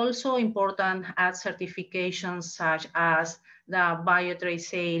 Also important are certifications such as the BioTrade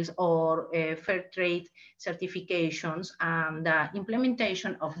sales or fair trade certifications, and the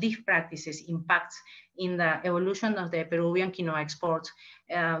implementation of these practices impacts in the evolution of the Peruvian quinoa exports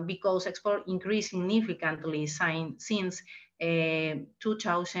because export increased significantly since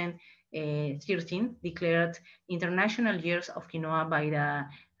 2013 declared International Years of Quinoa by the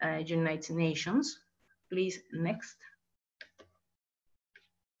United Nations. Please, next.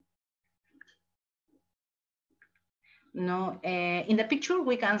 No, in the picture,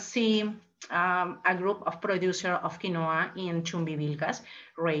 we can see a group of producers of quinoa in Chumbivilcas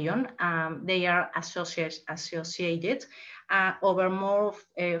region. They are associated over more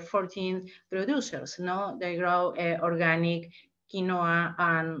 14 producers. No, they grow organic quinoa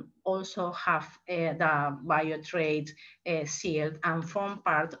and also have the BioTrade seal and form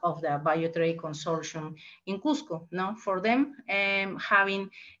part of the BioTrade consortium in Cusco. No, for them, having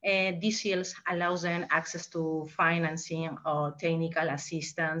these seals allows them access to financing or technical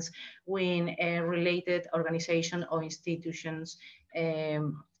assistance when related organizations or institutions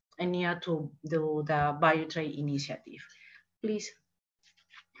near to do the BioTrade initiative. Please.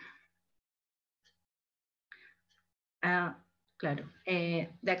 Claro. The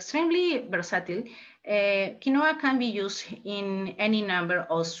extremely versatile quinoa can be used in any number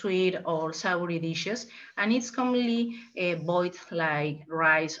of sweet or savory dishes, and it's commonly boiled like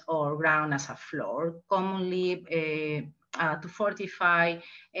rice or ground as a flour, commonly to fortify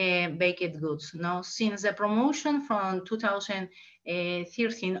baked goods. Now, since the promotion from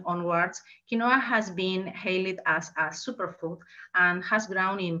 2013 onwards, quinoa has been hailed as a superfood and has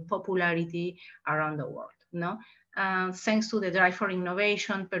grown in popularity around the world. No? Thanks to the drive for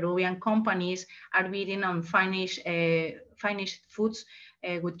innovation, Peruvian companies are bidding on finished foods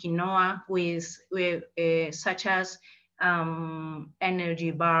with quinoa, such as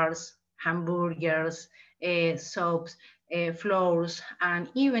energy bars, hamburgers, soaps, flours, and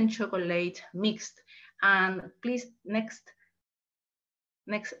even chocolate mixed. And please, next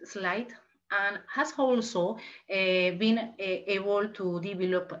slide. And has also been able to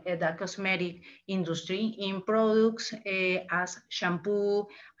develop the cosmetic industry in products as shampoo,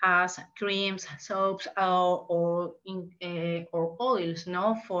 as creams, soaps, or oils,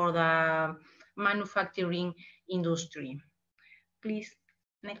 no, for the manufacturing industry. Please,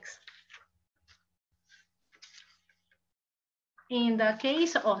 next. In the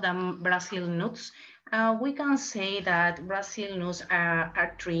case of the Brazil nuts, we can say that Brazil nuts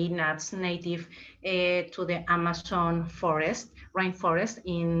are tree nuts native to the Amazon rainforest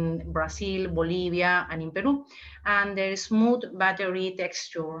in Brazil, Bolivia, and in Peru. And their smooth, buttery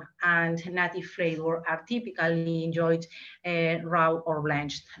texture and native flavor are typically enjoyed raw or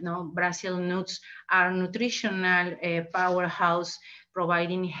blanched. No? Brazil nuts are nutritional powerhouse,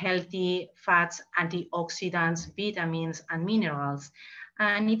 providing healthy fats, antioxidants, vitamins, and minerals.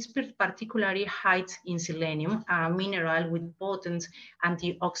 And it's particularly high in selenium, a mineral with potent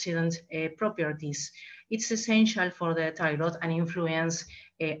antioxidant properties. It's essential for the thyroid and influence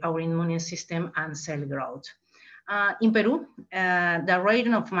our immune system and cell growth. In Peru, the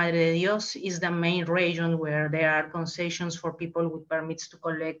region of Madre de Dios is the main region where there are concessions for people with permits to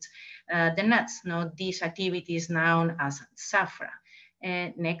collect the nuts. Now, this activity is known as safra.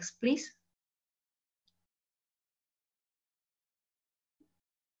 Next, please.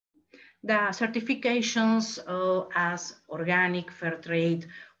 The certifications as organic, fair trade,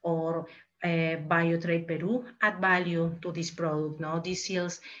 or BioTrade Peru add value to this product. No, these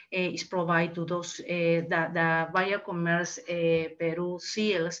seals is provided to those the Biocommerce Peru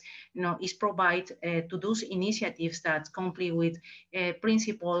seals. Is provided to those initiatives that comply with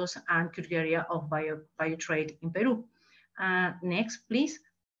principles and criteria of BioTrade in Peru. Next, please.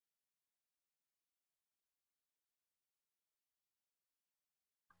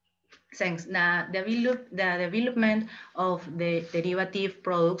 Thanks. The development of the derivative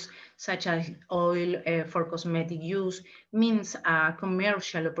products, such as oil for cosmetic use, means a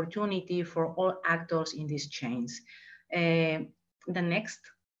commercial opportunity for all actors in these chains. The next.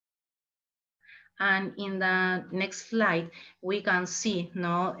 And in the next slide, we can see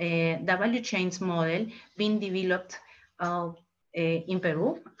the value chains model being developed in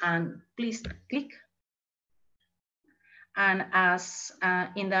Peru. And please click. And as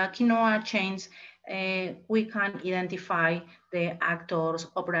in the quinoa chains, we can identify the actors,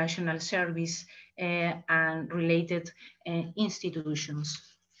 operational service, and related institutions.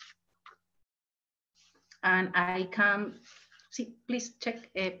 And I can see, please check,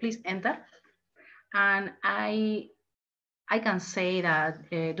 please enter. And I I can say that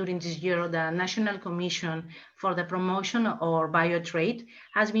during this year, the National Commission for the Promotion of BioTrade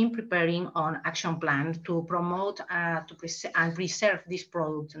has been preparing an action plan to promote and preserve this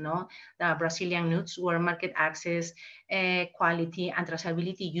product, the Brazilian nuts, where market access, quality, and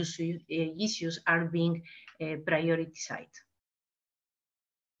traceability issues are being prioritized.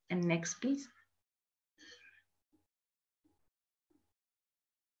 And next, please.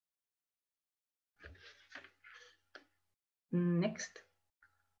 Next.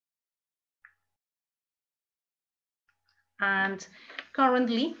 And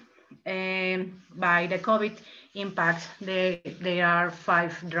currently, by the COVID impact, there are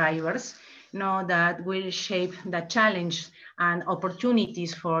 5 drivers that will shape the challenge and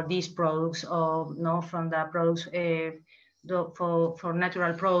opportunities for these products, from the products for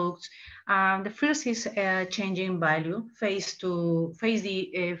natural products. The first is changing value. Faced with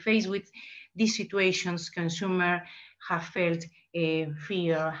these situations, consumers have felt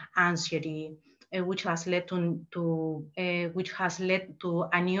fear, anxiety, which has led to a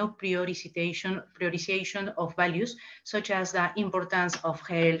new prioritization of values, such as the importance of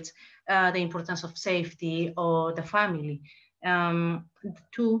health, the importance of safety, or the family.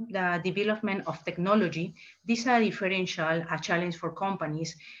 To the development of technology, these are differential, a challenge for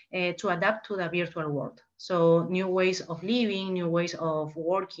companies to adapt to the virtual world. So new ways of living, new ways of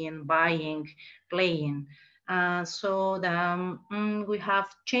working, buying, playing. We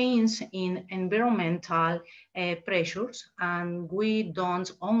have change in environmental pressures, and we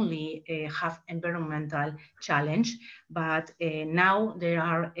don't only have environmental challenge, but now there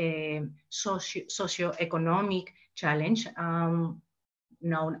are socioeconomic challenge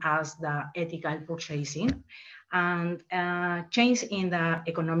known as the ethical purchasing, and change in the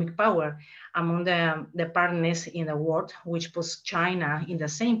economic power among the partners in the world, which puts China in the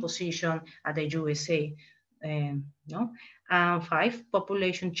same position as the USA. 5,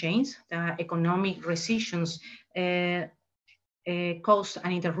 population change. The economic recessions caused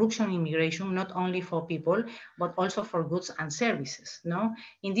an interruption in migration, not only for people, but also for goods and services.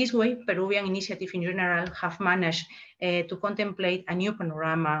 In this way, Peruvian initiatives in general have managed to contemplate a new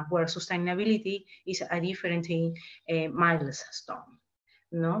panorama where sustainability is a different milestone.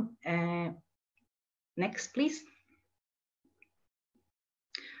 Next, please.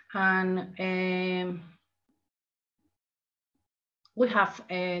 And we have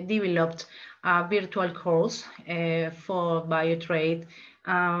developed a virtual course for BioTrade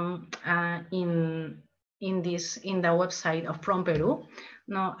in the website of PromPerú.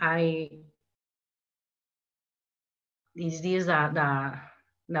 This is the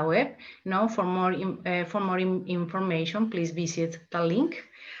web. For more information, please visit the link.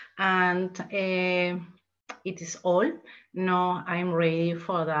 And it is all. Now I'm ready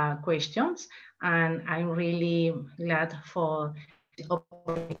for the questions, and I'm really glad for the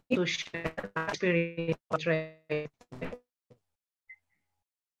opportunity to share my experience.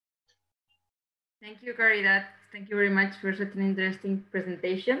 Thank you, Caridad. Thank you very much for such an interesting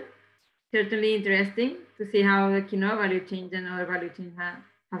presentation. Certainly interesting to see how the quinoa value chain and other value chains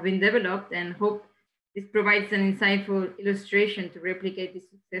have been developed, and hope this provides an insightful illustration to replicate the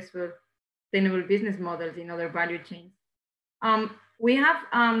successful sustainable business models in other value chains. We have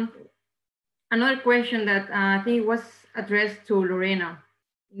another question that I think was addressed to Lorena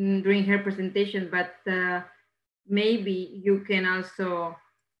during her presentation, but maybe you can also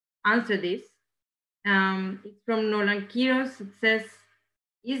answer this. It's from Nolan Quiros. It says,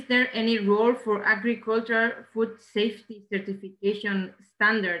 is there any role for agricultural food safety certification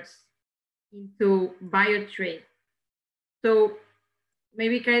standards into BioTrade? So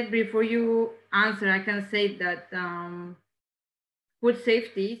maybe, Caridad, before you answer, I can say that food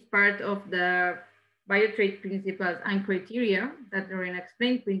safety is part of the BioTrade principles and criteria that Lorena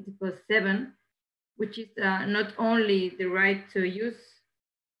explained, Principle 7, which is not only the right to use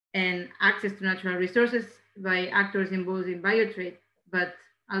and access to natural resources by actors involved in BioTrade, but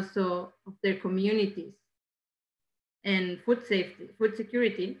also of their communities. And food safety, food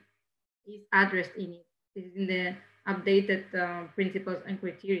security is addressed in it. This is in the updated principles and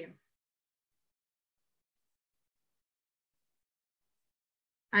criteria.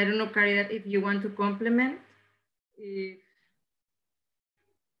 I don't know, Caridad, if you want to complement.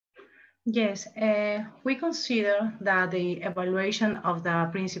 Yes, we consider that the evaluation of the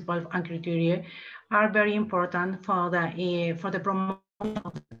principles and criteria are very important for the promotion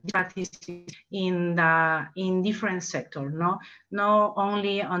of practices in different sectors. Not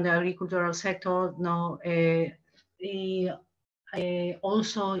only on the agricultural sector.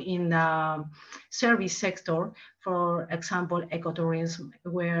 also in the service sector, for example, ecotourism,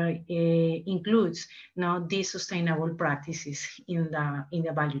 where it includes these sustainable practices in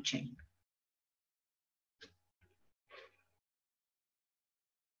the value chain.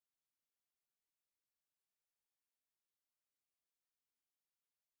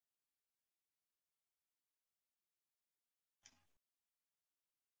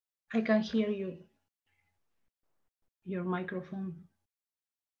 I can hear you. Your microphone.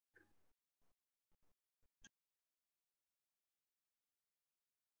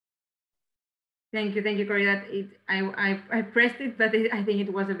 Thank you, Caridad. I pressed it, but I think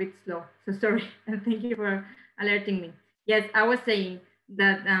it was a bit slow. So sorry, and thank you for alerting me. Yes, I was saying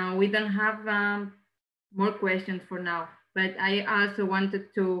that we don't have more questions for now, but I also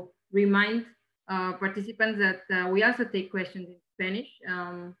wanted to remind participants that we also take questions in Spanish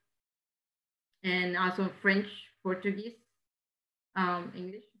and also French, Portuguese,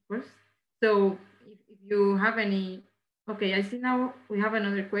 English, of course. So if you have any, okay, I see now we have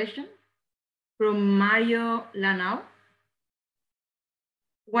another question from Mario Lanao.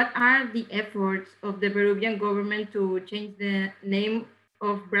 What are the efforts of the Peruvian government to change the name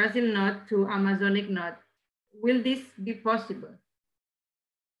of Brazil nut to Amazonic nut? Will this be possible?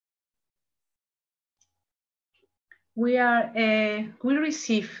 We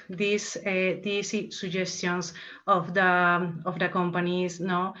receive these suggestions of the companies,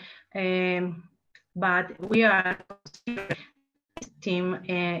 but we are team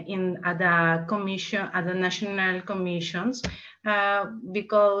at the commission, at the national commissions,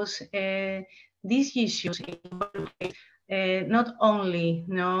 because these issues not only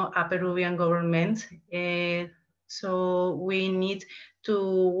a Peruvian government, so we need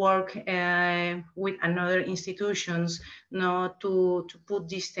to work with another institutions to put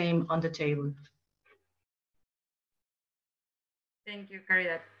this theme on the table. Thank you,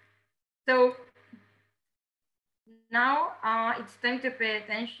 Caridad. So now it's time to pay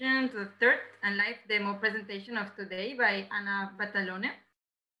attention to the third and live demo presentation of today by Ana Batalhone.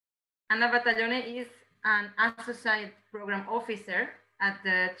 Ana Batalhone is an Associate Program Officer at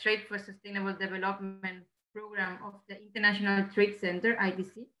the Trade for Sustainable Development Program of the International Trade Center,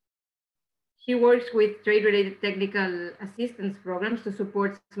 ITC. She works with trade-related technical assistance programs to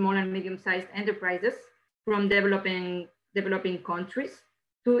support small and medium-sized enterprises from developing countries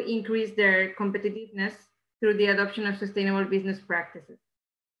to increase their competitiveness through the adoption of sustainable business practices.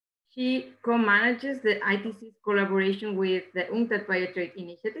 She co-manages the ITC's collaboration with the UNCTAD BioTrade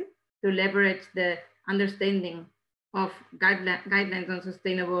initiative to leverage the understanding of guidelines on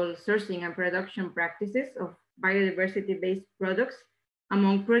sustainable sourcing and production practices of biodiversity-based products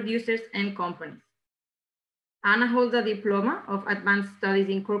among producers and companies. Ana holds a diploma of advanced studies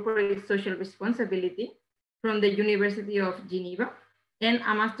in corporate social responsibility from the University of Geneva and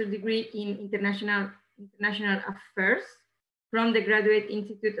a master's degree in international affairs from the Graduate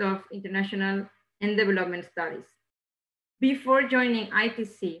Institute of International and Development Studies. Before joining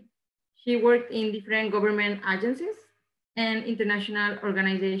ITC, she worked in different government agencies and international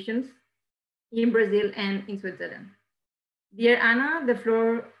organizations in Brazil and in Switzerland. Dear Ana, the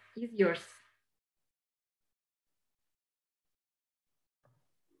floor is yours.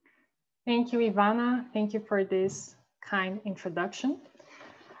 Thank you, Ivana. Thank you for this kind introduction.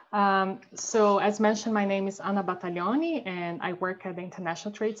 So as mentioned, my name is Ana Batalhone and I work at the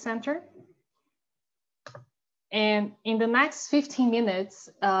International Trade Center. And in the next 15 minutes,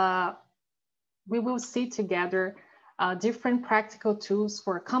 we will see together different practical tools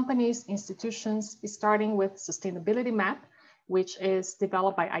for companies, institutions, starting with Sustainability Map, which is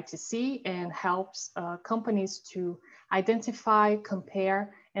developed by ITC and helps companies to identify,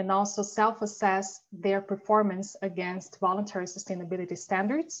 compare, and also self-assess their performance against voluntary sustainability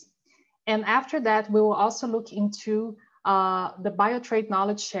standards. And after that, we will also look into the BioTrade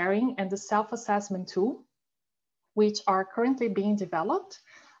knowledge sharing and the self-assessment tool, which are currently being developed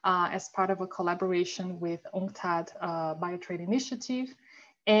as part of a collaboration with UNCTAD BioTrade initiative.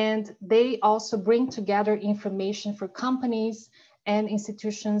 And they also bring together information for companies and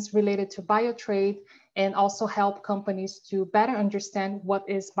institutions related to BioTrade and also help companies to better understand what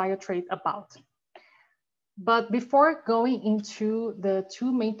is BioTrade about. But before going into the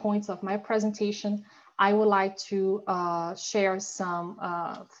two main points of my presentation, I would like to share some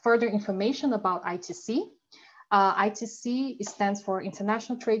further information about ITC. ITC stands for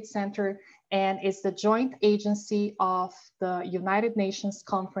International Trade Center and is the joint agency of the United Nations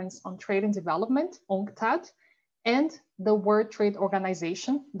Conference on Trade and Development, UNCTAD, and the World Trade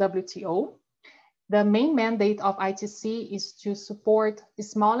Organization, WTO. The main mandate of ITC is to support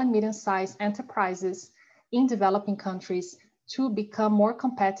small and medium-sized enterprises in developing countries to become more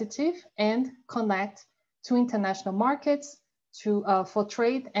competitive and connect to international markets for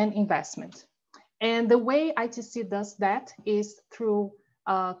trade and investment. And the way ITC does that is through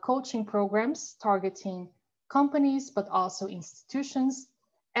coaching programs targeting companies, but also institutions,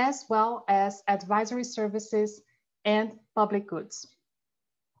 as well as advisory services and public goods.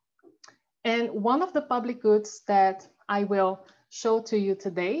 And one of the public goods that I will show to you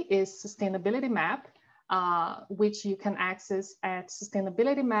today is Sustainability Map, which you can access at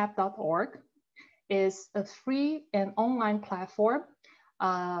sustainabilitymap.org. Is a free and online platform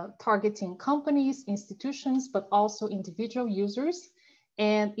targeting companies, institutions, but also individual users.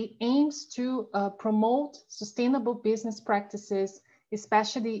 And it aims to promote sustainable business practices,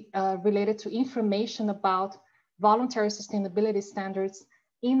 especially related to information about voluntary sustainability standards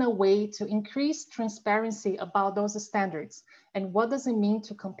in a way to increase transparency about those standards. And what does it mean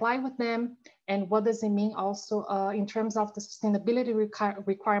to comply with them? And what does it mean also in terms of the sustainability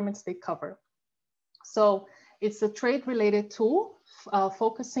requirements they cover? So it's a trade-related tool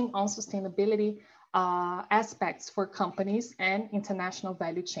focusing on sustainability aspects for companies and international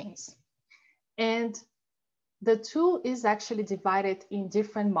value chains. And the tool is actually divided in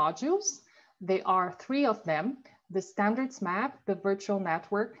different modules. There are 3 of them: the standards map, the virtual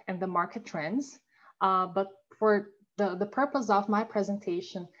network, and the market trends. But for the purpose of my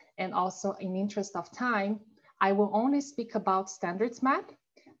presentation, and also in interest of time, I will only speak about standards map,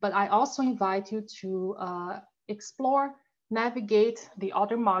 but I also invite you to explore, navigate the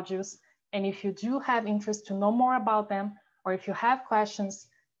other modules. And if you do have interest to know more about them, or if you have questions,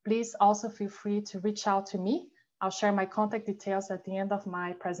 please also feel free to reach out to me. I'll share my contact details at the end of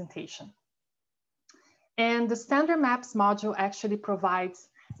my presentation. And the Standard Maps module actually provides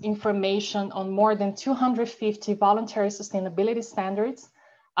information on more than 250 voluntary sustainability standards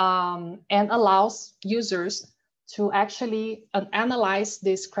and allows users to actually analyze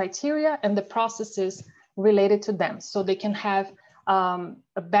these criteria and the processes related to them, so they can have a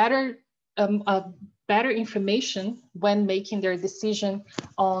better information when making their decision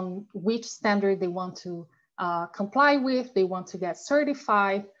on which standard they want to comply with, they want to get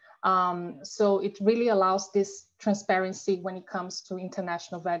certified. So it really allows this transparency when it comes to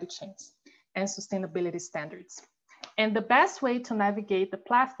international value chains and sustainability standards. And the best way to navigate the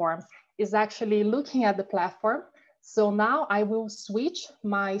platform is actually looking at the platform. So now I will switch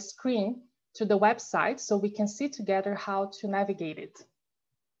my screen to the website so we can see together how to navigate it.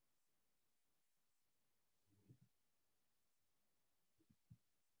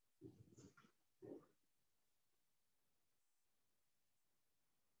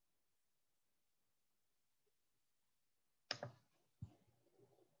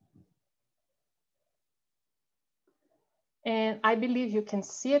 And I believe you can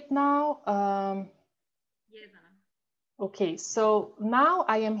see it now. Yes, Anna. Okay, so now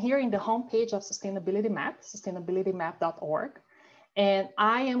I am here in the homepage of Sustainability Map, sustainabilitymap.org. And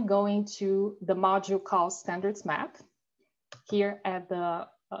I am going to the module called Standards Map here at the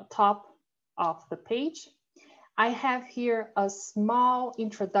top of the page. I have here a small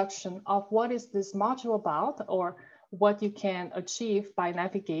introduction of what is this module about, or what you can achieve by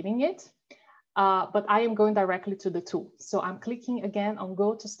navigating it. But I am going directly to the tool. So I'm clicking again on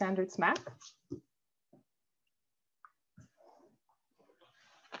Go to Standards Map.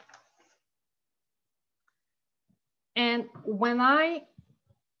 And when I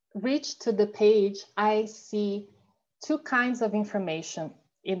reach to the page, I see 2 kinds of information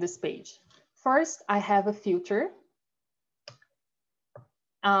in this page. First, I have a filter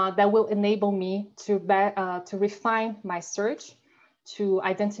that will enable me to refine my search, to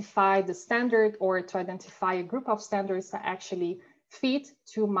identify the standard, or to identify a group of standards that actually fit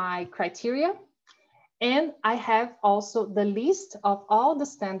to my criteria. And I have also the list of all the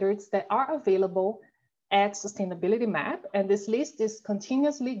standards that are available at Sustainability Map, and this list is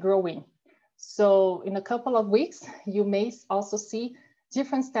continuously growing. So in a couple of weeks, you may also see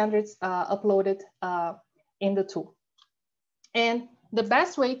different standards uploaded in the tool. And the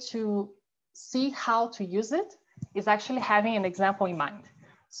best way to see how to use it is actually having an example in mind.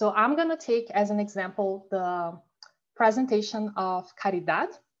 So I'm gonna take as an example the presentation of Caridad.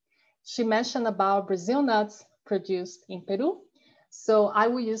 She mentioned about Brazil nuts produced in Peru. So I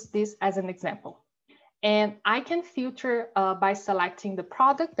will use this as an example. And I can filter by selecting the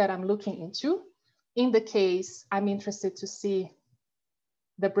product that I'm looking into. In the case, I'm interested to see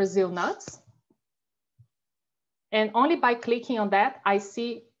the Brazil nuts. And only by clicking on that, I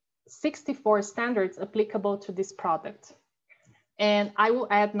see 64 standards applicable to this product. And I will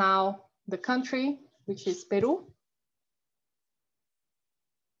add now the country, which is Peru.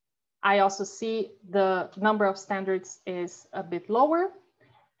 I also see the number of standards is a bit lower.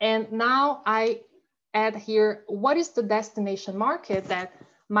 And now I add here, what is the destination market that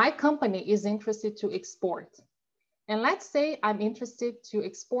my company is interested to export? And let's say I'm interested to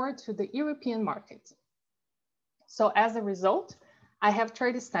export to the European market. So as a result, I have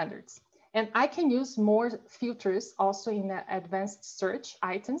 30 standards. And I can use more filters also in the advanced search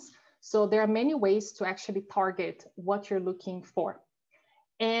items. So there are many ways to actually target what you're looking for.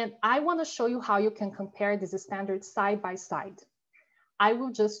 And I want to show you how you can compare these standards side by side. I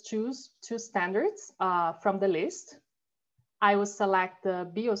will just choose 2 standards from the list. I will select the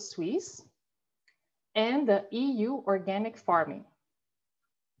BioSwiss and the EU organic farming.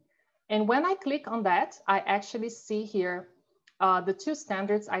 And when I click on that, I actually see here the 2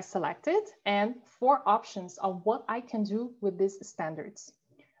 standards I selected and 4 options of what I can do with these standards.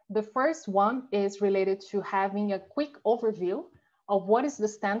 The first one is related to having a quick overview of what is the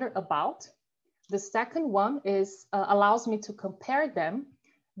standard about. The second one is allows me to compare them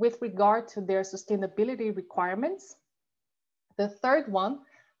with regard to their sustainability requirements. The third one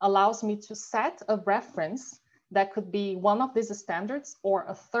allows me to set a reference that could be one of these standards or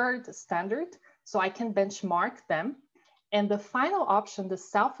a third standard, so I can benchmark them. And the final option, the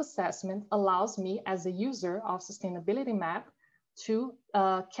self-assessment, allows me as a user of Sustainability Map to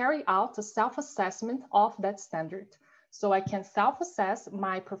carry out a self-assessment of that standard. So I can self-assess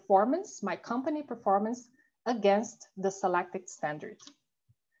my performance, my company performance against the selected standard.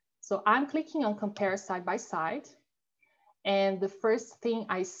 So I'm clicking on compare side by side. And the first thing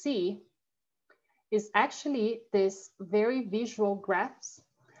I see is actually this very visual graphs,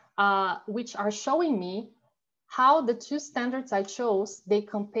 which are showing me how the 2 standards I chose, they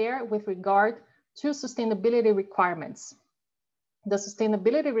compare with regard to sustainability requirements. The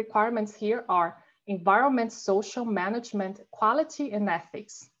sustainability requirements here are environment, social, management, quality, and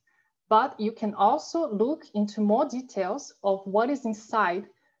ethics. But you can also look into more details of what is inside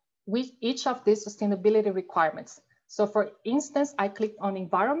with each of these sustainability requirements. So for instance, I clicked on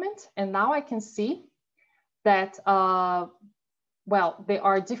environment, and now I can see that, well, there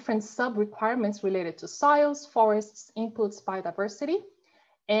are different sub-requirements related to soils, forests, inputs, biodiversity.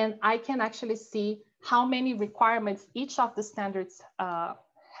 And I can actually see how many requirements each of the standards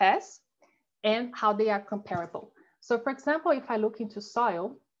has and how they are comparable. So for example, if I look into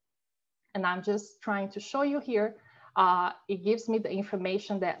soil, and I'm just trying to show you here, it gives me the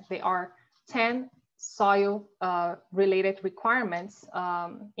information that there are 10 soil related requirements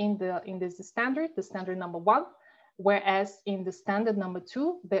in this standard, the standard number 1, whereas in the standard number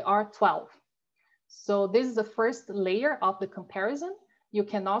 2, there are 12. So this is the first layer of the comparison. You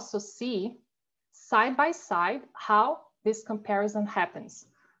can also see side by side how this comparison happens.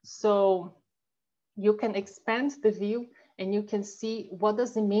 So you can expand the view and you can see what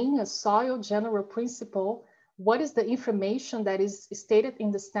does it mean a soil general principle, what is the information that is stated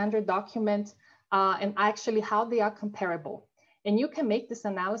in the standard document, and actually how they are comparable. And you can make this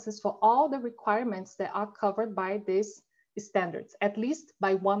analysis for all the requirements that are covered by these standards, at least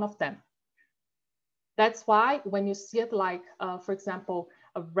by one of them. That's why when you see it like, for example,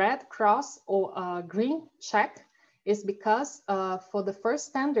 a red cross or a green check, is because for the first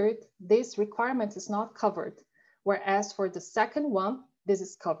standard, this requirement is not covered, whereas for the second one, this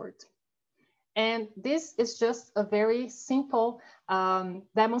is covered. And this is just a very simple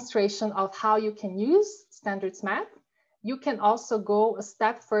demonstration of how you can use Standards Map. You can also go a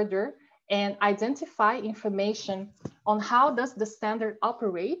step further and identify information on how does the standard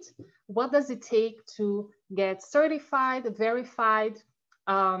operate, what does it take to get certified, verified,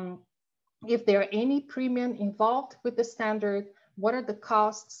 if there are any premium involved with the standard, what are the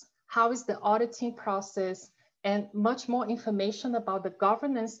costs, how is the auditing process, and much more information about the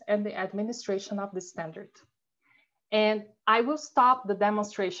governance and the administration of the standard. And I will stop the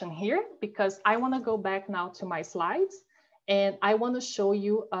demonstration here because I want to go back now to my slides and I want to show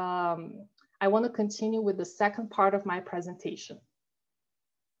you, I want to continue with the second part of my presentation.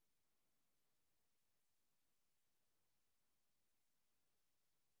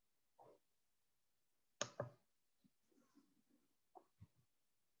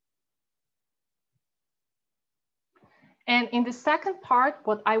 And in the second part,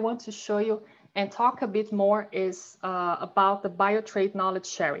 what I want to show you and talk a bit more is about the BioTrade knowledge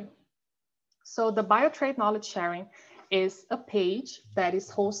sharing. So the BioTrade knowledge sharing is a page that is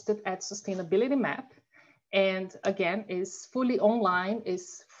hosted at Sustainability Map. And again, is fully online,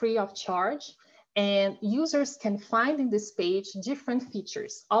 is free of charge. And users can find in this page different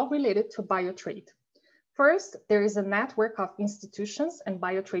features, all related to BioTrade. First, there is a network of institutions and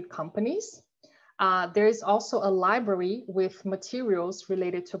BioTrade companies. There is also a library with materials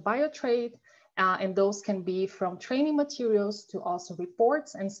related to BioTrade, and those can be from training materials to also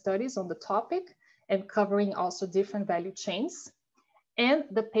reports and studies on the topic, and covering also different value chains. And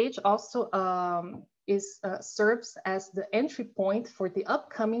the page also serves as the entry point for the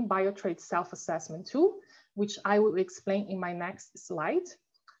upcoming BioTrade self-assessment tool, which I will explain in my next slide.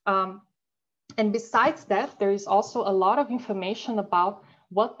 And besides that, there is also a lot of information about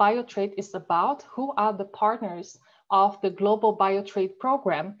what BioTrade is about, who are the partners of the Global BioTrade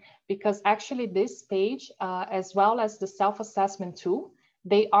program, because actually this page, as well as the self-assessment tool,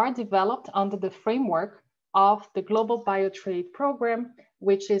 they are developed under the framework of the Global BioTrade program,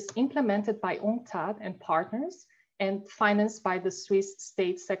 which is implemented by UNCTAD and partners and financed by the Swiss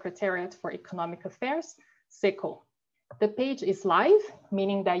State Secretariat for Economic Affairs, SECO. The page is live,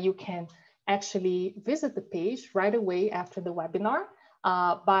 meaning that you can actually visit the page right away after the webinar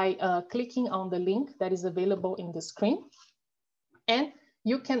by clicking on the link that is available in the screen. And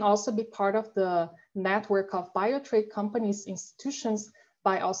you can also be part of the network of BioTrade companies, institutions,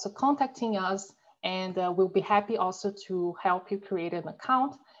 by also contacting us, and we'll be happy also to help you create an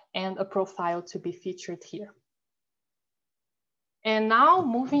account and a profile to be featured here. And now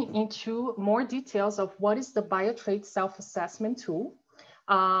moving into more details of what is the BioTrade self-assessment tool.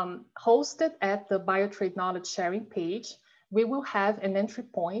 Hosted at the BioTrade knowledge sharing page, we will have an entry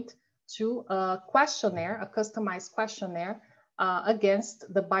point to a questionnaire, a customized questionnaire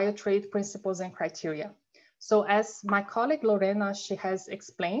against the BioTrade principles and criteria. So as my colleague Lorena, she has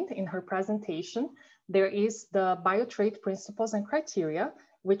explained in her presentation, there is the BioTrade principles and criteria,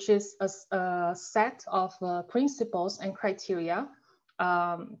 which is a set of principles and criteria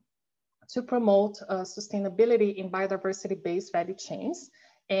to promote sustainability in biodiversity-based value chains.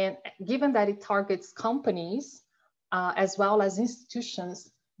 And given that it targets companies as well as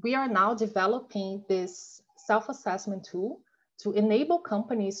institutions, we are now developing this self-assessment tool to enable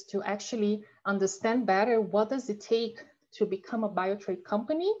companies to actually understand better what does it take to become a BioTrade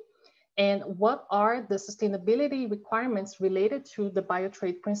company and what are the sustainability requirements related to the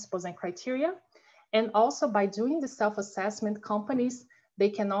BioTrade principles and criteria. And also by doing the self-assessment, companies, they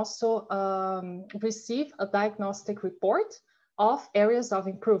can also receive a diagnostic report of areas of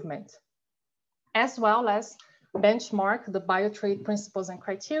improvement, as well as benchmark the BioTrade principles and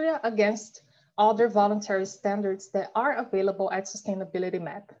criteria against other voluntary standards that are available at Sustainability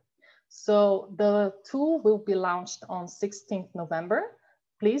Map. So the tool will be launched on 16th November.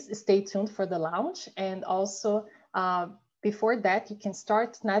 Please stay tuned for the launch. And also before that, you can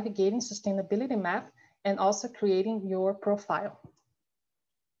start navigating Sustainability Map and also creating your profile.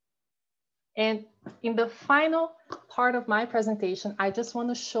 And in the final part of my presentation, I just want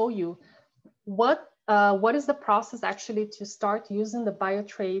to show you what is the process actually to start using the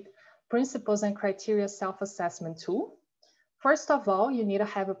BioTrade principles and criteria self-assessment tool. First of all, you need to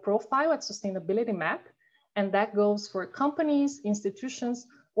have a profile at Sustainability Map, and that goes for companies, institutions,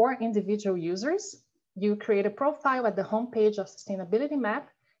 or individual users. You create a profile at the homepage of Sustainability Map,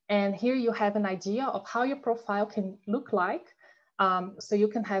 and here you have an idea of how your profile can look like. So you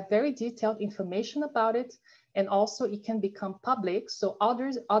can have very detailed information about it, and also it can become public, so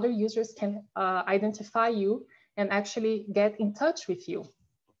other users can identify you and actually get in touch with you.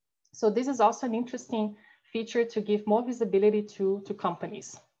 So this is also an interesting feature to give more visibility to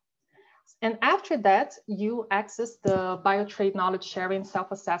companies. And after that, you access the BioTrade knowledge sharing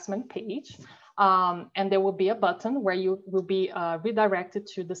self-assessment page. And there will be a button where you will be redirected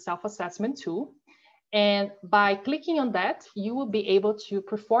to the self-assessment tool. And by clicking on that, you will be able to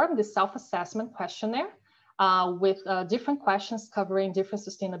perform the self-assessment questionnaire with different questions covering different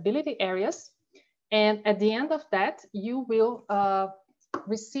sustainability areas. And at the end of that, you will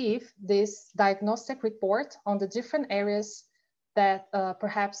receive this diagnostic report on the different areas that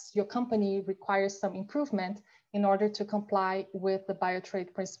perhaps your company requires some improvement in order to comply with the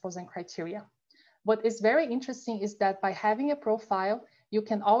BioTrade principles and criteria. What is very interesting is that by having a profile, you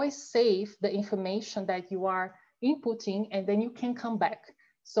can always save the information that you are inputting, and then you can come back.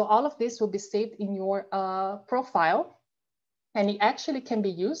 So all of this will be saved in your profile, and it actually can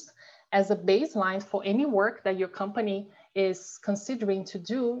be used as a baseline for any work that your company is considering to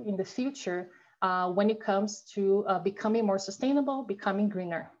do in the future when it comes to becoming more sustainable, becoming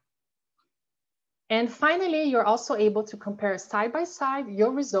greener. And finally, you're also able to compare side by side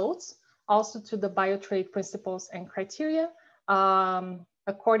your results also to the BioTrade principles and criteria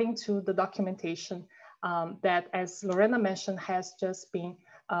according to the documentation that, as Lorena mentioned, has just been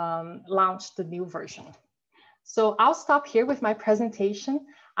launched, the new version. So I'll stop here with my presentation.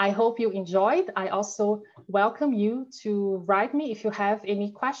 I hope you enjoyed. I also welcome you to write me if you have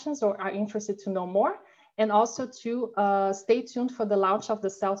any questions or are interested to know more, and also to stay tuned for the launch of the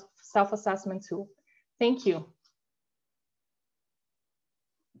self-assessment tool. Thank you.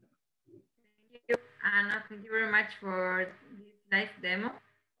 Thank you, Anna. Thank you very much for this live demo,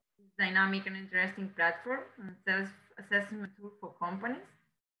 this dynamic and interesting platform and self-assessment tool for companies.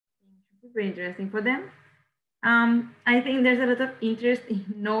 It should be very interesting for them. I think there's a lot of interest in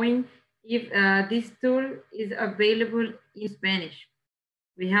knowing if this tool is available in Spanish.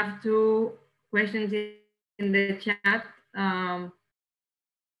 We have two questions in the chat.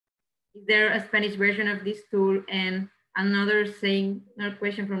 Is there a Spanish version of this tool? And another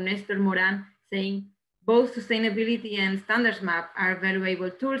question from Nestor Moran saying, both sustainability and standards map are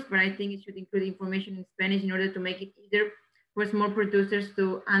valuable tools, but I think it should include information in Spanish in order to make it easier for small producers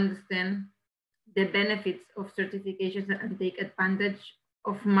to understand the benefits of certifications and take advantage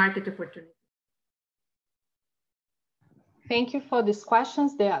of market opportunities. Thank you for these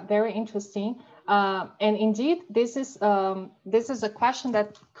questions. They are very interesting. And indeed, this is a question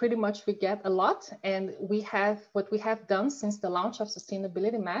that pretty much we get a lot. And what we have done since the launch of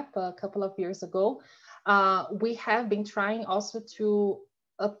Sustainability Map a couple of years ago, we have been trying also to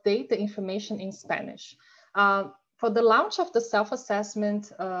update the information in Spanish. For the launch of the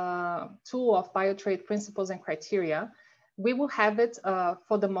self-assessment tool of BioTrade principles and criteria, we will have it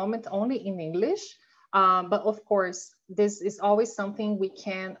for the moment only in English. But of course, this is always something we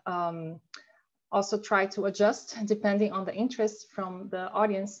can also try to adjust depending on the interest from the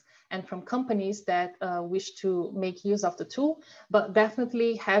audience and from companies that wish to make use of the tool, but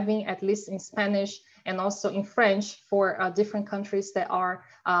definitely having at least in Spanish and also in French for different countries that are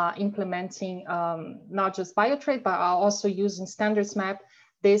implementing not just BioTrade, but are also using standards map.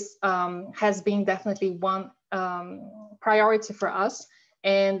 This has been definitely one priority for us.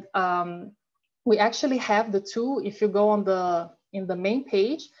 And we actually have the tool. If you go in the main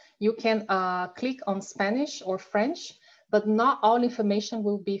page, you can click on Spanish or French, but not all information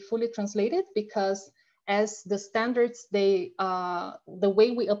will be fully translated because as the standards, the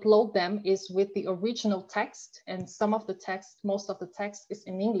way we upload them is with the original text, and some of the text, most of the text is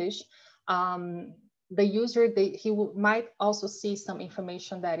in English. The user, might also see some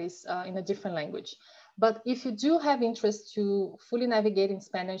information that is in a different language. But if you do have interest to fully navigate in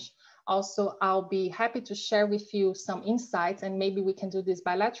Spanish, also, I'll be happy to share with you some insights, and maybe we can do this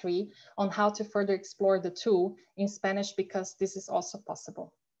bilaterally on how to further explore the tool in Spanish, because this is also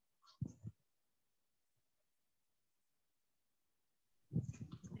possible.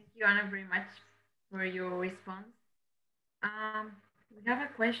 Thank you, Anna, very much for your response. We have a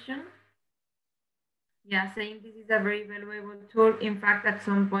question. Yeah, saying this is a very valuable tool. In fact, at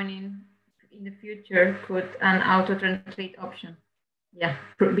some point in the future, could an auto-translate option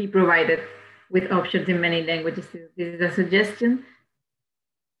be provided with options in many languages? This is a suggestion.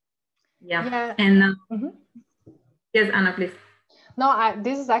 Yeah. And yes, Anna, please. No,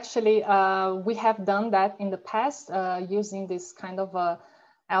 this is actually, we have done that in the past using this kind of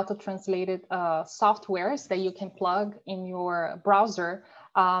auto-translated softwares that you can plug in your browser.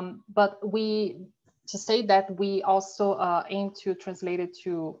 But to say that we also aim to translate it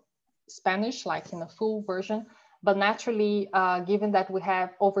to Spanish, like in a full version. But naturally, given that we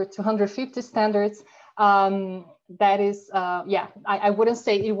have over 250 standards, that is, I wouldn't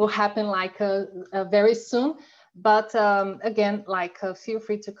say it will happen like very soon. But again, feel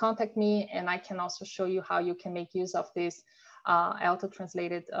free to contact me, and I can also show you how you can make use of these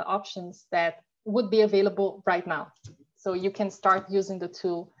auto-translated options that would be available right now. So you can start using the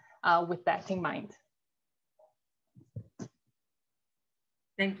tool with that in mind.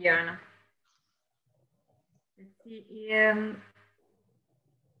 Thank you, Anna. Let's see.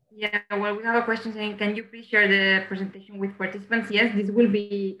 Well, we have a question saying, can you please share the presentation with participants? Yes, this will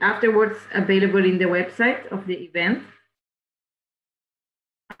be afterwards available in the website of the event.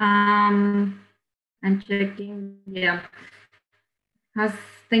 I'm checking,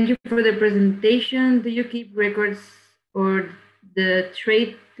 thank you for the presentation. Do you keep records or the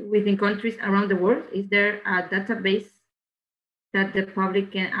trade within countries around the world? Is there a database that the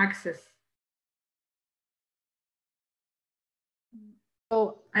public can access?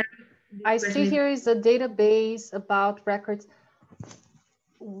 So I see here is a database about records.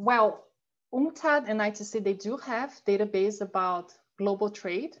 Well, UNCTAD and ITC, they do have database about global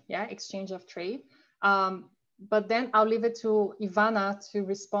trade, exchange of trade. But then I'll leave it to Ivana to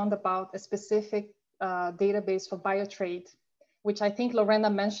respond about a specific database for BioTrade, which I think Lorena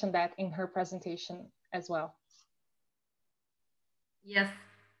mentioned that in her presentation as well. Yes,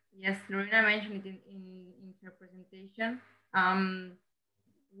 Lorena mentioned it in her presentation.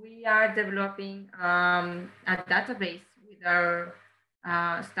 we are developing a database with our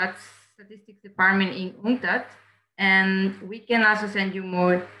statistics department in UNCTAD, and we can also send you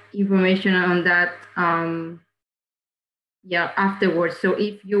more information on that afterwards. So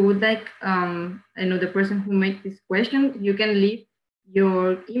if you would like, I know the person who made this question, you can leave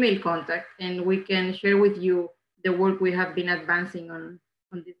your email contact and we can share with you the work we have been advancing on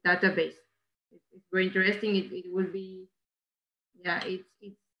this database. It's very interesting. It will be, it's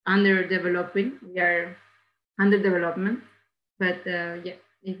under developing. We are under development, but if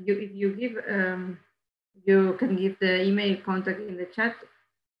you give, you can give the email contact in the chat.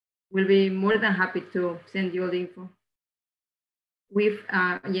 We'll be more than happy to send you all the info. We've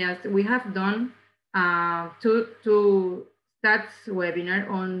yes, we have done two stats webinar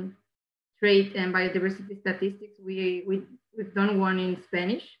on trade and biodiversity statistics. We've done one in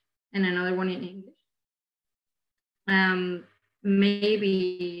Spanish and another one in English.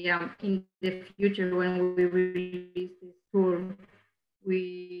 Maybe in the future when we release this tool,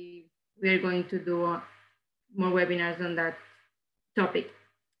 we are going to do more webinars on that topic.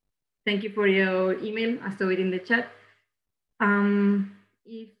 Thank you for your email. I saw it in the chat.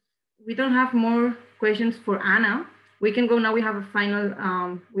 If we don't have more questions for Anna, we can go now. We have a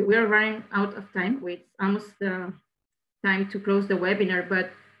final, we are running out of time. It's almost the time to close the webinar, but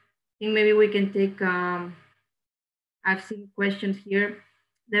I think maybe we can take, I've seen questions here.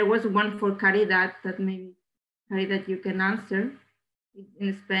 There was one for Caridad that maybe, Caridad, you can answer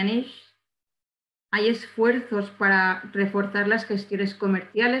in Spanish. Hay esfuerzos para reforzar las gestiones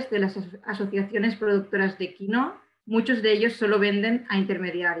comerciales de las asociaciones productoras de quinoa. Muchos de ellos solo venden a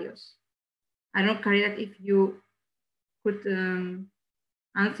intermediarios. I don't know, Caridad, if you could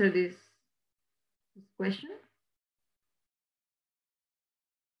answer this question.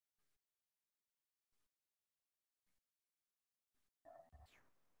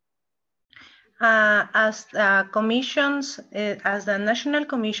 As the National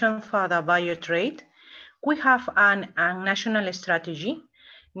Commission for the BioTrade, we have a national strategy,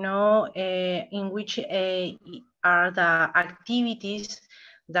 in which are the activities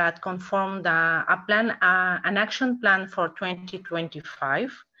that conform an action plan for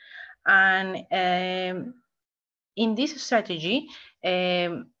 2025. And in this strategy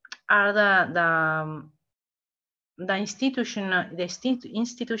are the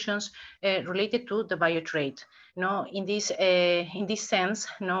institutions related to the BioTrade. In this sense,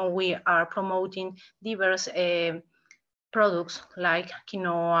 we are promoting diverse products like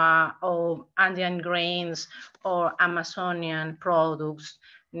quinoa or Andean grains or Amazonian products.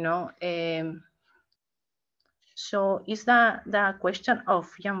 So is the question of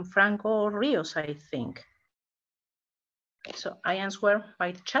Gianfranco Rios, I think. So I answer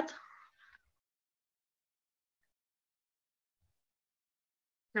by the chat.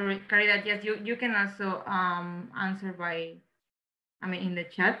 Sorry, Caridad, yes, you can also answer by, in the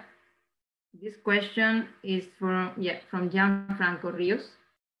chat. This question is from Gianfranco Rios.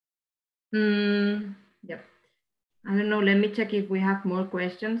 Yep. I don't know, let me check if we have more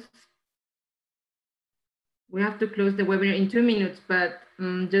questions. We have to close the webinar in 2 minutes, but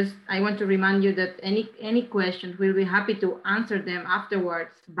I want to remind you that any questions, we'll be happy to answer them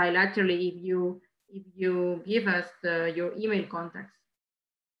afterwards bilaterally if you give us your email contacts.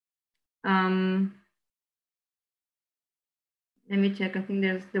 Let me check. I think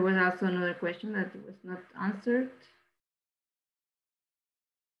there was also another question that was not answered.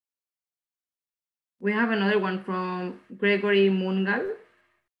 We have another one from Gregory Mungal.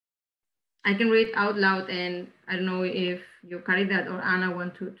 I can read out loud, and I don't know if you, Caridad or Anna,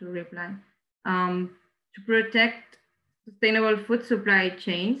 want to reply. To protect sustainable food supply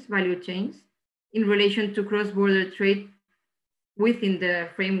chains, value chains, in relation to cross-border trade within the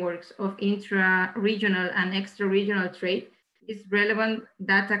frameworks of intra-regional and extra-regional trade, is relevant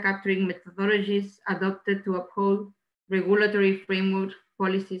data capturing methodologies adopted to uphold regulatory framework,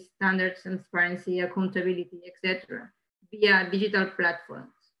 policies, standards, transparency, accountability, etc., via digital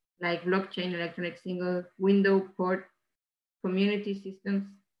platforms like blockchain, electronic single window, port, community systems.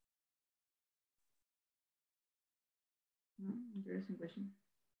 Interesting question.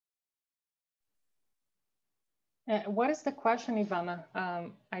 What is the question, Ivana?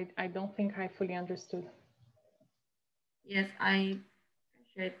 I don't think I fully understood. Yes, I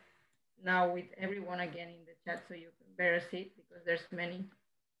share it now with everyone again in the chat so you can better see it because there's many.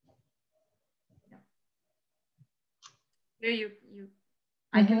 Yeah. Here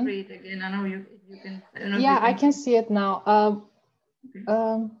I can read it again. I know you can. I don't know. Yeah, I can see it now. Okay.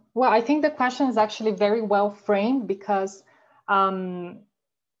 Well, I think the question is actually very well framed because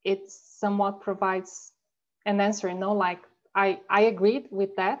it somewhat provides an answer, like I agreed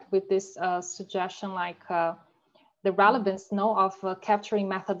with that, with this suggestion, like the relevance of capturing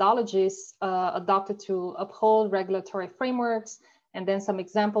methodologies adopted to uphold regulatory frameworks, and then some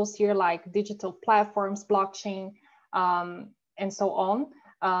examples here like digital platforms, blockchain, and so on.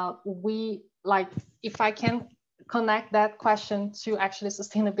 We like, if I can connect that question to actually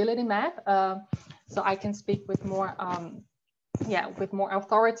sustainability map, so I can speak with more, with more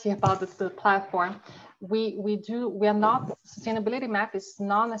authority about the platform. We are not, sustainability map is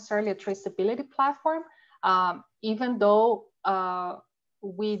not necessarily a traceability platform, even though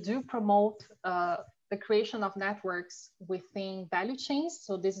we do promote the creation of networks within value chains.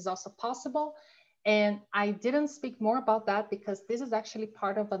 So this is also possible. And I didn't speak more about that because this is actually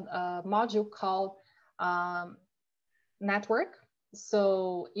part of a module called network.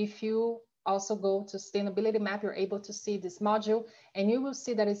 So if you also go to sustainability map, you're able to see this module, and you will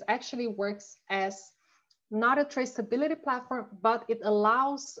see that it actually works as not a traceability platform, but it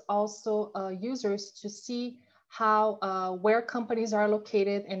allows also users to see how, where companies are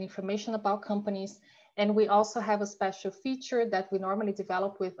located and information about companies. And we also have a special feature that we normally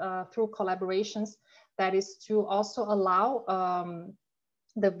develop with through collaborations, that is to also allow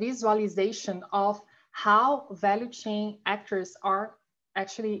the visualization of how value chain actors are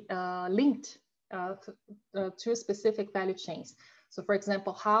actually linked to specific value chains. So for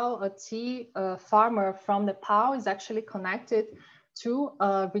example, how a tea farmer from Nepal is actually connected to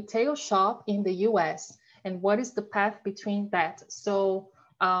a retail shop in the US, and what is the path between that. So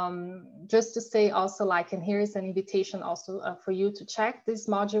just to say also, like, and here is an invitation also for you to check this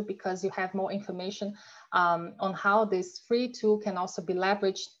module, because you have more information on how this free tool can also be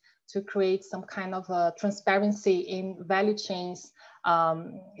leveraged to create some kind of transparency in value chains,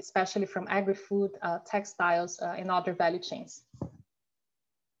 especially from agri-food, textiles, and other value chains.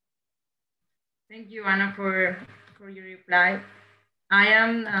 Thank you, Anna, for your reply. I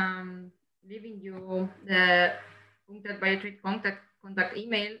am leaving you the UNCTAD BioTrade contact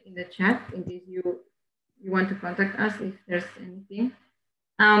email in the chat in case you want to contact us if there's anything.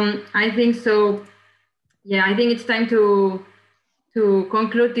 I think so. Yeah, I think it's time to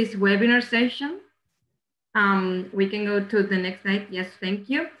conclude this webinar session. We can go to the next slide. Yes, thank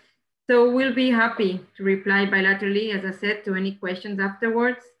you. So we'll be happy to reply bilaterally, as I said, to any questions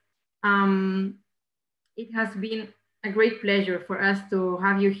afterwards. It has been a great pleasure for us to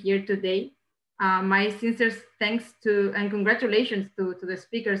have you here today. My sincere thanks to and congratulations to the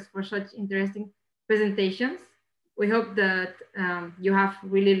speakers for such interesting presentations. We hope that you have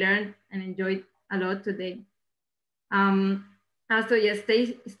really learned and enjoyed a lot today. Also, yes,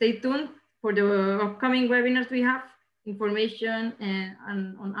 stay tuned for the upcoming webinars we have, information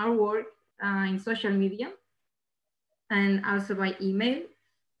on our work in social media and also by email.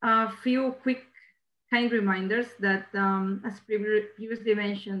 A few quick kind reminders that, as previously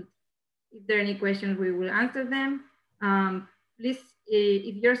mentioned, if there are any questions, we will answer them. Please,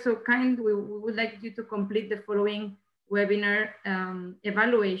 if you're so kind, we would like you to complete the following webinar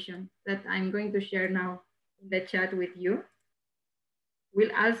evaluation that I'm going to share now in the chat with you.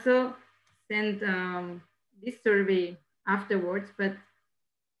 We'll also send this survey afterwards, but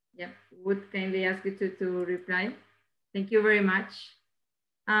yeah, would kindly ask you to reply. Thank you very much.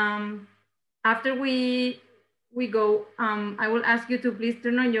 After we go, I will ask you to please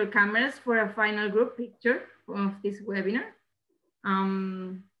turn on your cameras for a final group picture of this webinar.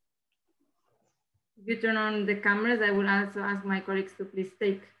 If you turn on the cameras, I will also ask my colleagues to please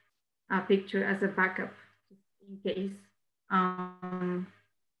take a picture as a backup, just in case.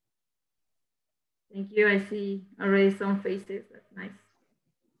 Thank you. I see already some faces. That's nice.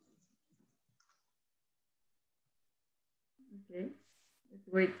 Okay, let's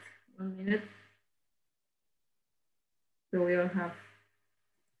wait 1 minute. So we all have.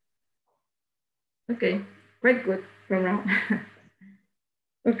 Okay, quite good from now.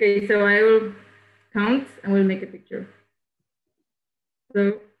 Okay, so I will count and we'll make a picture.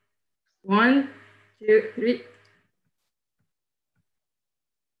 So 1, 2, 3.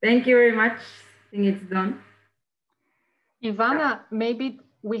 Thank you very much. I think it's done. Ivana, maybe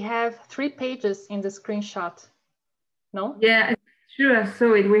we have 3 pages in the screenshot. No? Yeah, sure. I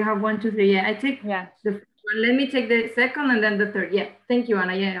saw it. We have 1, 2, 3. Yeah, I take the first one. Let me take the second and then the third. Yeah, thank you,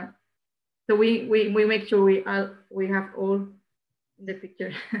 Anna. Yeah. So we make sure we have all in the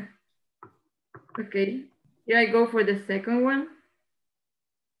picture. Okay, here I go for the second one.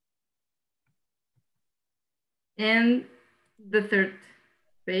 And the third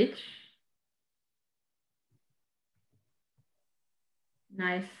page.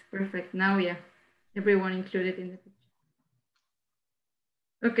 Nice, perfect. Now, yeah, everyone included in the picture.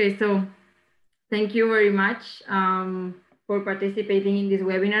 Okay, so thank you very much for participating in this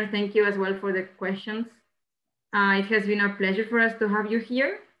webinar. Thank you as well for the questions. It has been a pleasure for us to have you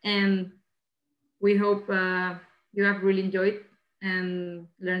here, and we hope you have really enjoyed and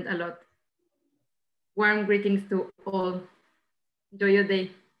learned a lot. Warm greetings to all. Enjoy your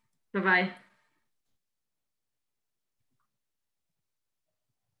day. Bye-bye.